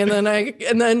thing. And then I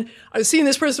was seeing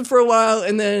this person for a while,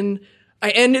 and then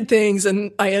I ended things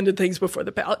before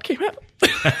the ballot came out.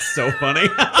 That's so funny.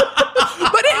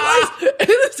 But it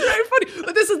was very funny.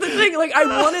 But this is the thing. Like,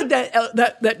 I wanted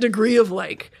that degree of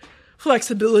like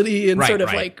flexibility and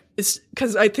like, it's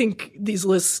because I think these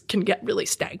lists can get really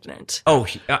stagnant. Oh,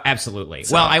 absolutely.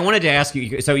 So, well, I wanted to ask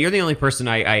you, so you're the only person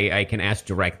I can ask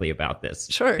directly about this.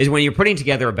 Sure. Is when you're putting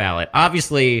together a ballot,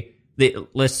 obviously the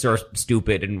lists are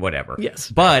stupid and whatever. Yes.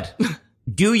 But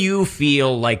do you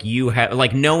feel like you have,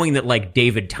 like, knowing that like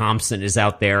David Thompson is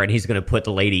out there and he's going to put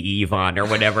the Lady Eve on or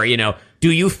whatever, do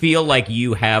you feel like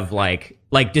you have like,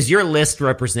 does your list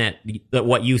represent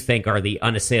what you think are the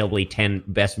unassailably 10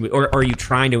 best movies, or are you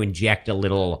trying to inject a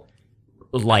little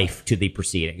life to the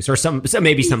proceedings, or some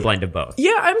maybe some blend of both.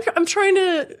 Yeah, I'm trying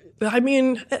to. I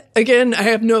mean, again, I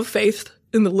have no faith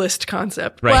in the list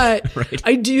concept, but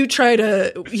I do try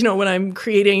to,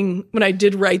 when I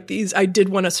did write these, I did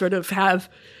want to sort of have,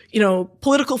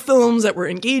 political films that were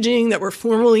engaging, that were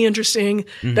formally interesting,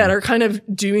 that are kind of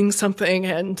doing something.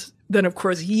 And then, of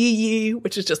course, Yee Yee,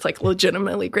 which is just like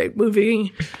legitimately great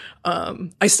movie.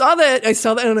 I saw that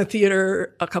in a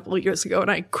theater a couple of years ago, and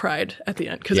I cried at the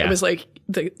end because it was like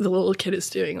the little kid is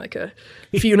doing like a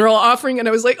funeral offering, and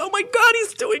I was like, oh my God,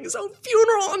 he's doing his own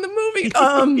funeral in the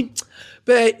movie.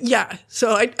 But yeah,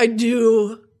 so I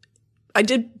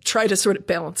did try to sort of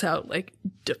balance out like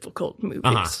difficult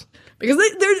movies because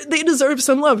they deserve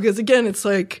some love, because again, it's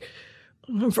like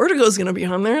Vertigo's going to be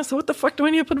on there, so what the fuck do I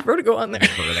need to put Vertigo on there?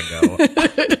 Vertigo.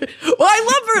 Well, I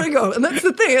love Vertigo, and that's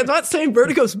the thing. I'm not saying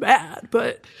Vertigo's bad,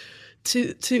 but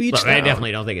to each Look, I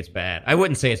definitely don't think it's bad. I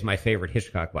wouldn't say it's my favorite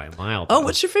Hitchcock by a mile, though. Oh,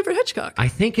 what's your favorite Hitchcock? I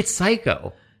think it's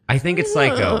Psycho.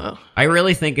 I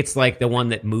really think it's like the one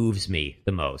that moves me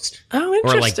the most. Oh,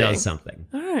 interesting. Or like does something.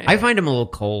 All right. I find him a little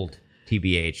cold,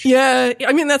 TBH. Yeah,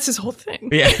 I mean, that's his whole thing.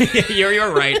 Yeah,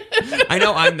 you're right. I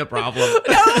know I'm the problem.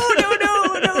 No.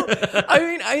 I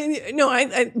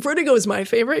mean, Vertigo is my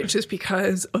favorite just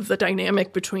because of the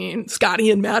dynamic between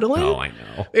Scotty and Madeline. Oh, I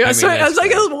know. Yeah, I was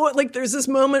like, there's this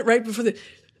moment right before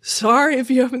sorry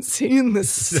if you haven't seen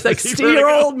this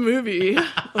 60-year-old movie.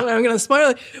 I'm going to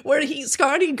spoil it. Where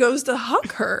Scotty goes to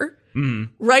hug her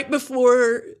right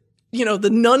before, the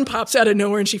nun pops out of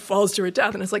nowhere and she falls to her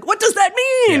death. And it's like, what does that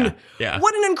mean? Yeah.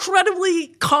 What an incredibly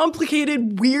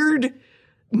complicated, weird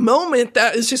moment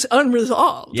that is just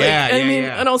unresolved.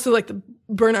 And also like the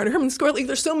Bernard Herrmann score. Like,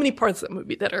 there's so many parts of that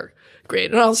movie that are great.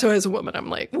 And also as a woman, I'm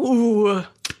like, ooh.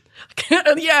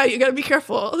 Yeah, you gotta be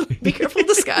careful. Be careful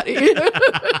with Scotty.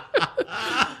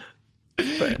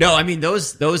 No, I mean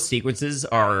those sequences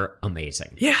are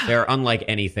amazing. Yeah, they're unlike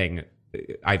anything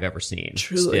I've ever seen.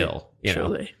 Truly, still,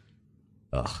 truly.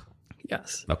 Ugh.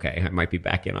 Yes. Okay, I might be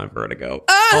back in on Vertigo.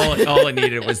 All I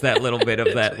needed was that little bit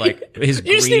of that, like his.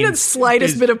 You just needed the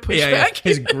slightest bit of pushback.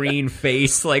 His green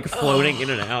face, like floating in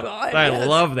and out. God, I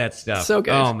love that stuff. So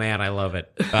good. Oh man, I love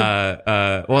it.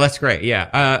 Well, that's great.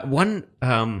 Yeah.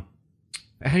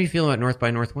 How do you feel about North by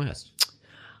Northwest?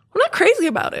 I'm not crazy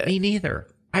about it. Me neither.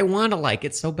 I want to like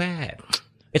it so bad.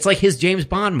 It's like his James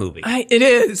Bond movie. It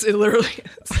is. It literally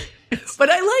is.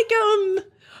 But I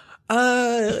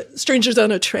like Strangers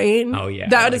on a Train. Oh yeah,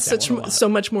 that is so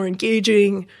much more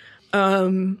engaging.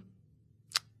 Parts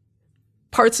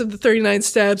of the 39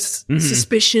 Steps,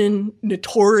 Suspicion,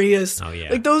 Notorious. Oh yeah,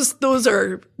 like those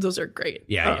are great.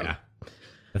 Yeah.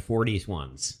 The 40s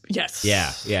ones. Yes.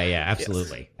 Yeah.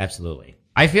 Absolutely. Yes. Absolutely.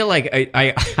 I feel like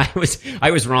I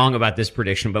was wrong about this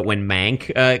prediction, but when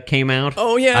Mank came out,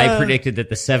 I predicted that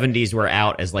the 70s were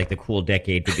out as like the cool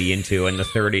decade to be into, and the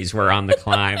 30s were on the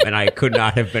climb, and I could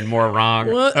not have been more wrong.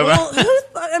 Well,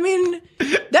 I mean,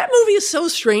 that movie is so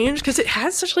strange because it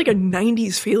has such like a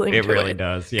 90s feeling. It really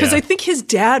does. Because I think his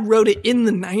dad wrote it in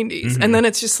the 90s, and then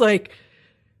it's just like.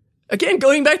 Again,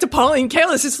 going back to Pauline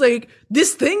Kael, it's just like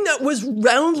this thing that was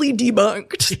roundly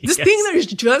debunked, this thing that is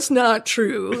just not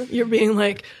true. You're being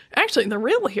like, actually, the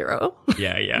real hero,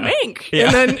 Mank.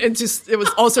 And then it was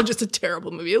also just a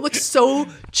terrible movie. It looked so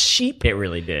cheap. It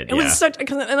really did. It was such, and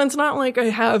it's not like I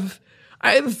have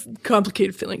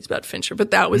complicated feelings about Fincher,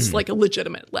 but that was like a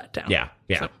legitimate letdown. Yeah.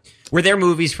 So. Were there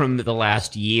movies from the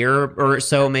last year or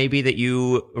so maybe that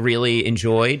you really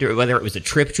enjoyed, or whether it was a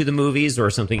trip to the movies or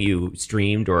something you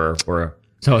streamed or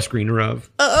saw a screener of?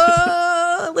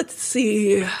 Let's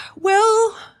see.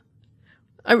 Well,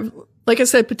 like I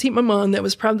said, Petite Maman, that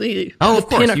was probably of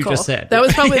course, pinnacle. You just said. That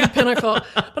was probably the pinnacle.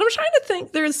 But I'm trying to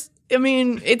think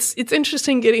it's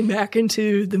interesting getting back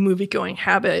into the movie going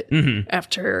habit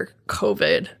after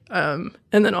COVID. And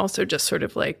then also just sort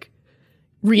of like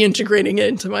reintegrating it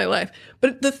into my life.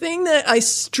 But the thing that I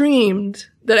streamed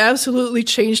that absolutely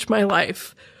changed my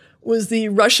life was the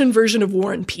Russian version of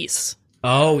War and Peace.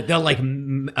 Oh, the like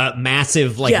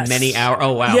massive, like many hour.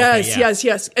 Oh, wow.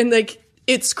 Yes. And like,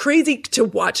 it's crazy to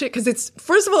watch it because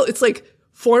first of all, it's like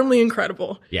formally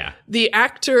incredible. Yeah. The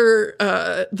actor,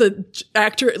 the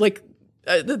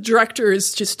director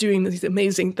is just doing these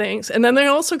amazing things. And then they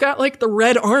also got like the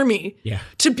Red Army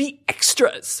to be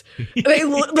extras.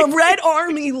 The Red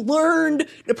Army learned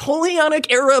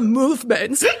Napoleonic era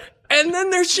movements. And then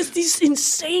there's just these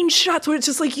insane shots where it's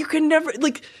just like, you can never,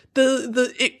 like,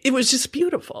 it was just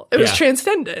beautiful. It was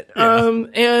transcendent.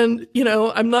 And,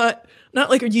 I'm not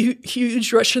like a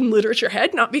huge Russian literature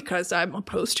head, not because I'm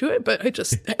opposed to it, but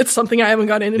it's something I haven't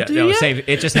gotten into yet. Same.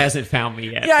 It just hasn't found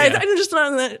me yet. Yeah. I'm just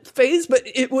not in that phase, but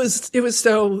it was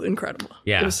so incredible.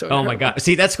 Yeah. It was so incredible. My God.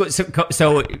 See, that's what,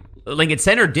 so Lincoln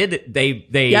Center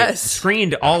they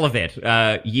screened all of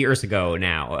it, years ago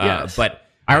now. But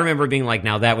I remember being like,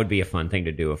 now that would be a fun thing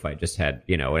to do if I just had,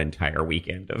 an entire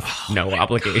weekend of no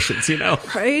obligations,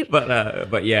 Right.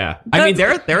 But yeah, I mean,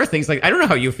 there are things like, I don't know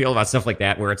how you feel about stuff like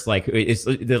that, where it's like, it's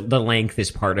the length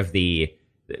is part of the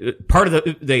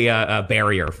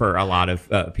barrier for a lot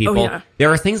of people. Oh, yeah.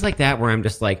 There are things like that where I'm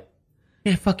just like,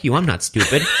 yeah, fuck you. I'm not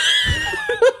stupid.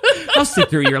 I'll sit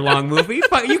through your long movie.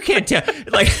 You can't tell.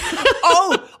 Like,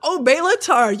 oh,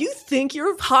 Belatar, you think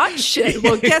you're hot shit.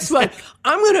 Well, guess what?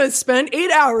 I'm going to spend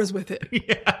 8 hours with it.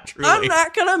 Yeah, truly. I'm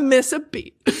not going to miss a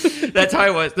beat. That's how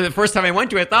I was. The first time I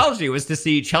went to Anthology was to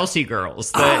see Chelsea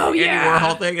Girls, the Andy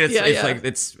Warhol thing. It's like,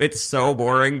 it's so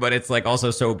boring, but it's like also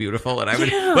so beautiful.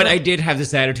 And but I did have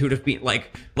this attitude of being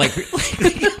like well,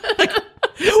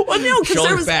 no,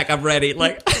 shoulders back, I'm ready.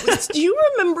 Like, do you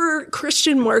remember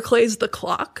Christian Marclay's The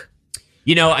Clock?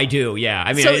 I do. Yeah.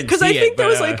 I mean, because I think there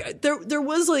was there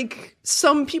was like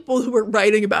some people who were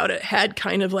writing about it had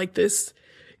kind of like this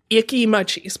icky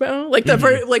machismo, like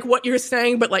like what you're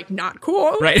saying, but like not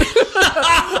cool, right?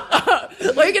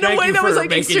 Like in a way that was like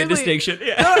making extremely a distinction.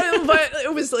 Yeah. But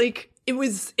it was like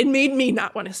it made me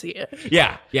not want to see it.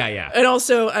 Yeah. And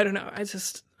also, I don't know. I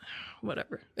just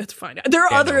whatever. It's fine. There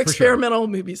are other experimental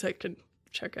movies I can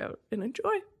check out and enjoy.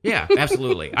 Yeah,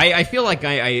 absolutely. I feel like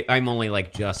I'm only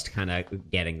like just kind of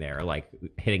getting there, like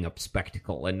hitting up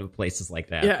Spectacle and places like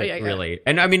that. Yeah. Really.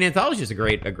 And I mean, Anthology is a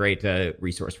great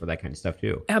resource for that kind of stuff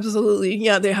too. Absolutely.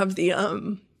 Yeah, they have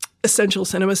the Essential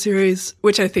Cinema series,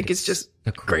 which I think is just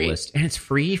the coolest. Great. And it's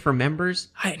free for members.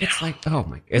 I know. It's like, oh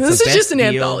my, this is just an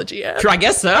anthology app. Sure, I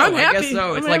guess so. I'm happy. I guess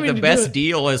so. It's like the best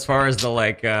deal as far as the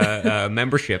like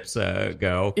memberships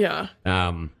go. Yeah.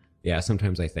 Yeah,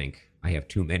 sometimes I think I have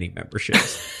too many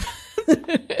memberships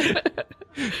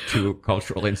to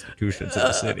cultural institutions in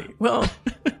the city. Well,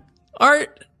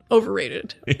 art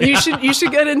overrated. You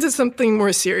should get into something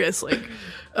more serious, like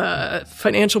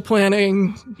financial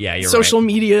planning. Yeah, you're social right.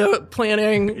 media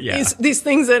planning. Yeah. These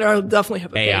things that are definitely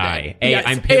have a AI. Yes.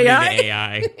 I'm pivoting to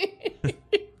AI.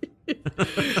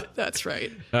 That's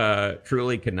right.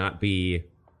 Truly could not be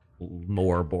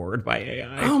more bored by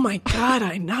AI. Oh my God,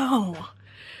 I know.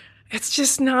 It's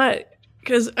just not,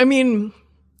 because I mean,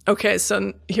 okay,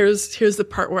 so here's the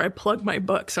part where I plug my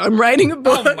book. So I'm writing a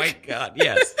book. Oh my God,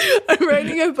 yes. I'm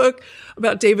writing a book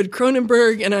about David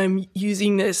Cronenberg, and I'm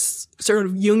using this sort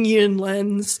of Jungian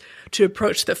lens to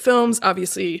approach the films.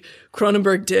 Obviously,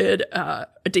 Cronenberg did A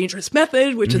Dangerous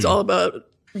Method, which is all about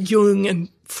Jung and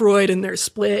Freud and their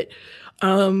split.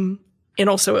 And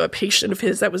also a patient of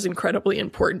his that was incredibly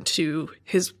important to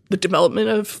the development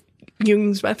of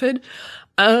Jung's method.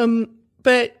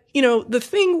 But the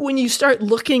thing when you start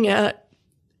looking at,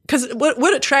 because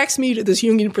what attracts me to this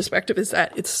Jungian perspective is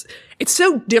that it's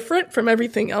so different from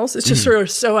everything else. It's just sort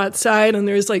of so outside, and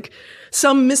there's like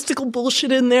some mystical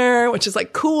bullshit in there, which is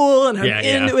like cool, and I'm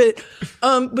into it.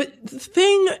 But the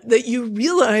thing that you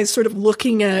realize sort of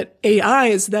looking at AI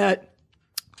is that,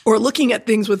 or looking at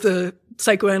things with a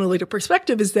psychoanalytic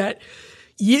perspective, is that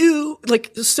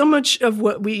so much of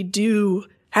what we do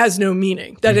has no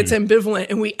meaning, that it's ambivalent,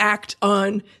 and we act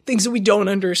on things that we don't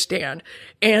understand.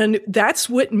 And that's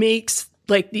what makes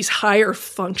like these higher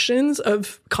functions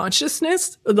of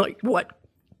consciousness, like what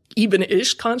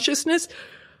even-ish consciousness,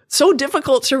 so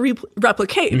difficult to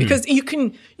replicate, because you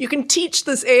can teach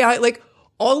this AI, like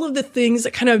all of the things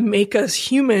that kind of make us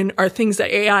human are things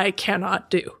that AI cannot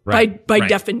do by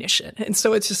definition. And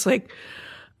so it's just like,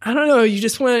 I don't know, you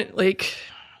just want like,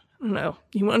 I don't know.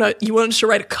 You want us to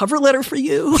write a cover letter for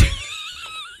you?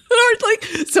 Or like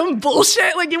some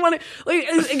bullshit. Like you want to, like,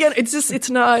 again, it's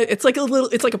like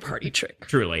a party trick.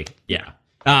 Truly. Yeah.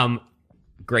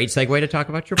 Great segue to talk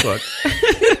about your book.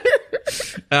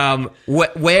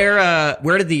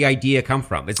 Where did the idea come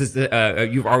from? Is this,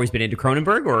 you've always been into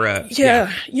Cronenberg or?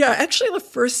 Yeah. Actually, the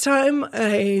first time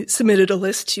I submitted a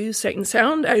list to Sight and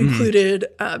Sound, I included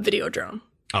Videodrome.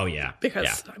 Oh yeah.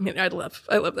 Because I mean, I love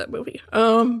that movie.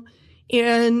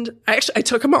 And I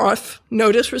took him off.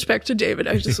 No disrespect to David.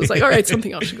 I just was like, all right,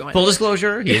 something else should go in. Full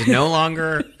disclosure, he is no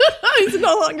longer on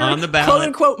the ballot. Quote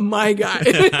unquote my guy.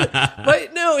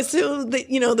 But no, so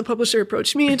the publisher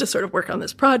approached me to sort of work on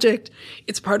this project.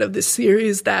 It's part of this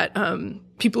series that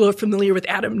people are familiar with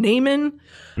Adam Naiman.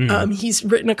 He's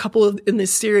written a couple in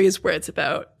this series where it's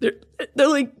about they're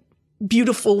like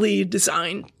beautifully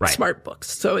designed smart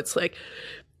books. So it's like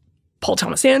Paul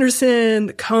Thomas Anderson,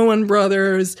 the Coen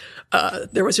brothers.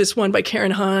 There was just one by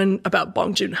Karen Han about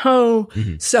Bong Joon-ho.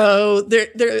 So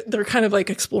they're kind of like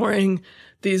exploring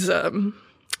these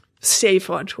safe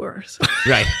auteurs.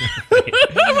 Right.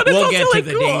 We'll get to like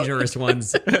the cool. dangerous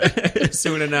ones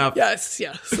soon enough. Yes.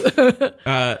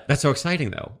 That's so exciting,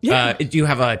 though. Yeah. Do you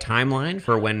have a timeline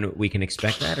for when we can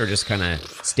expect that, or just kind of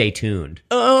stay tuned?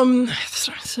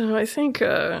 So I think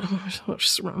I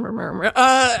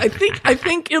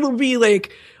think it'll be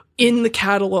like in the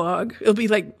catalog. It'll be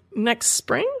like next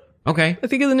spring. Okay. I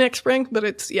think of the next spring, but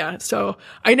it's So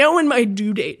I know when my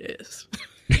due date is.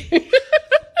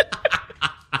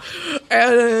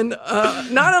 And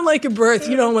not unlike a birth,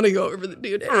 you don't want to go over the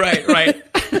due date. Right.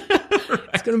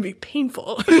 It's going to be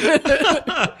painful.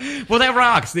 Well, that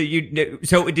rocks.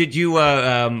 So did you,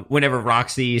 whenever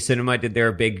Roxy Cinema did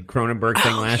their big Cronenberg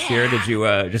thing last year, did you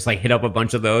just like hit up a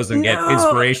bunch of those and get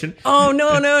inspiration? Oh,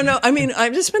 no. I mean,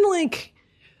 I've just been like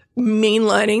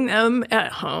mainlining them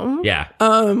at home. Yeah.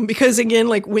 Because again,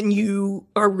 like when you're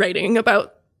writing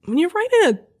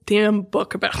a damn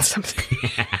book about something.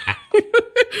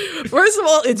 First of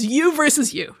all, it's you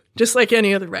versus you, just like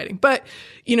any other writing. But,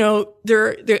 you know,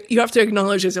 there you have to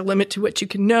acknowledge there's a limit to what you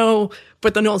can know,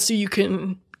 but then also you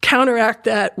can counteract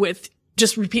that with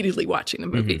just repeatedly watching the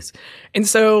movies. And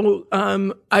so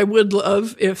I would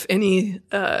love if any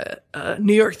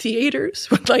New York theaters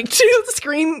would like to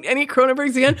screen any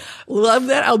Cronenbergs again. Love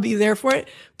that. I'll be there for it.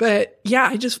 But yeah,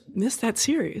 I just missed that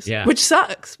series, which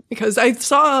sucks because I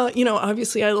saw, you know,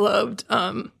 obviously I loved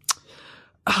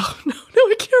oh, no,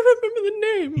 I can't remember the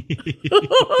name.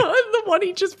 The one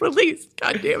he just released.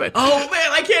 God damn it. Oh,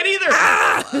 man, I can't either.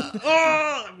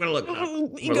 I'm going to look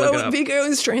it up. Vigo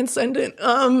is transcendent.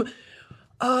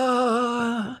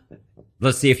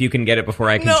 Let's see if you can get it before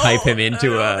I can type him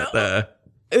into the...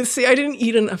 See, I didn't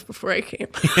eat enough before I came.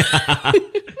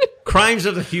 Crimes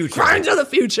of the Future. Crimes of the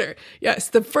Future. Yes,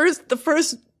 the first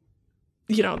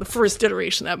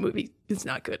iteration of that movie is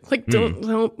not good. Like,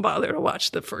 don't bother to watch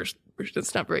the first version.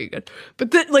 It's not very good.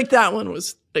 But that one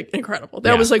was like incredible.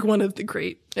 That was like one of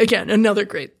the another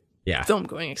great film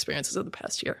going experiences of the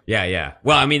past year. Yeah.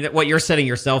 Well, I mean, what you're setting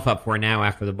yourself up for now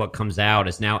after the book comes out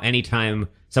is now anytime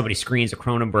somebody screens a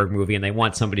Cronenberg movie and they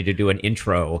want somebody to do an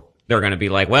intro, they're going to be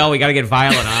like, well, we got to get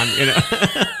Violet on, you know.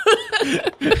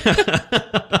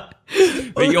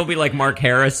 But you'll be like Mark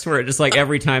Harris, where just like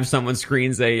every time someone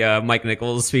screens a Mike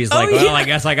Nichols, he's like, well, I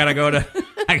guess I gotta go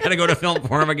to Film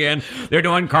Forum again. They're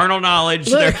doing Carnal Knowledge.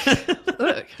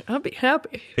 Look, I'll be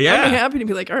happy. Yeah. I'll be happy to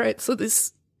be like, all right, so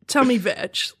this tummy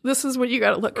veg, this is what you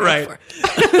got to look out for.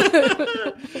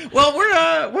 Well,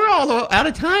 we're all out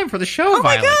of time for the show. Oh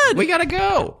Violet. my God, we gotta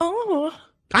go. Oh,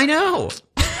 I know.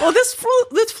 Well, this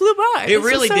flew by. It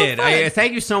really did. Fun.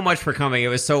 Thank you so much for coming. It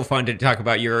was so fun to talk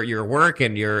about your work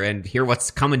and hear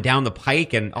what's coming down the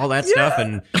pike and all that stuff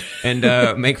and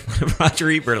make fun of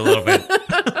Roger Ebert a little bit.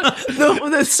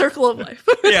 the circle of life.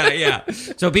 Yeah.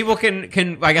 So people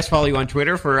can I guess follow you on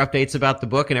Twitter for updates about the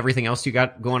book and everything else you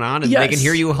got going on, and they can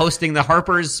hear you hosting the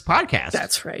Harper's podcast.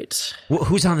 That's right.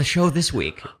 Who's on the show this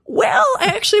week? Well, I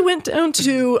actually went down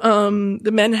to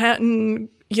the Manhattan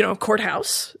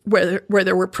courthouse where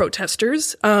there were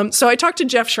protesters. So I talked to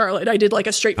Jeff Charlotte. I did like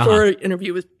a straightforward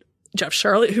interview with Jeff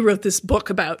Charlotte, who wrote this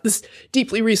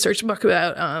deeply researched book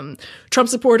about Trump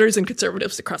supporters and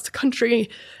conservatives across the country.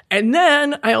 And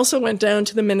then I also went down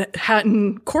to the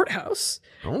Manhattan courthouse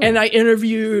and I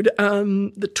interviewed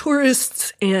the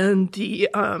tourists and the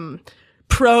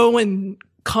pro and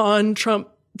con Trump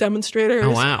demonstrators.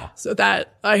 Oh, wow. So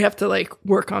that I have to like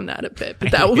work on that a bit,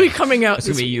 but that will be coming out. It's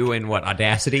going to be you in what,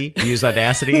 Audacity? You use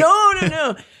Audacity?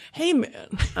 No. Hey man,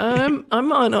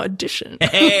 I'm on audition.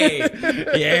 Hey,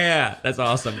 yeah, that's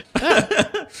awesome.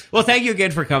 Well, thank you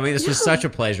again for coming. This was such a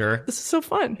pleasure. This is so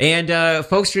fun. And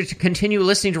folks, to continue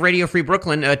listening to Radio Free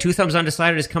Brooklyn, Two Thumbs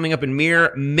Undecided is coming up in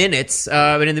mere minutes.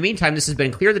 But in the meantime, this has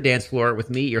been Clear the Dance Floor with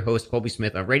me, your host, Colby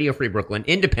Smith, on Radio Free Brooklyn,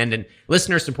 independent,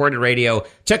 listener-supported radio.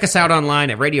 Check us out online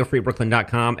at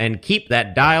radiofreebrooklyn.com and keep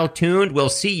that dial tuned. We'll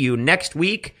see you next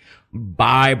week.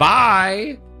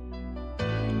 Bye-bye.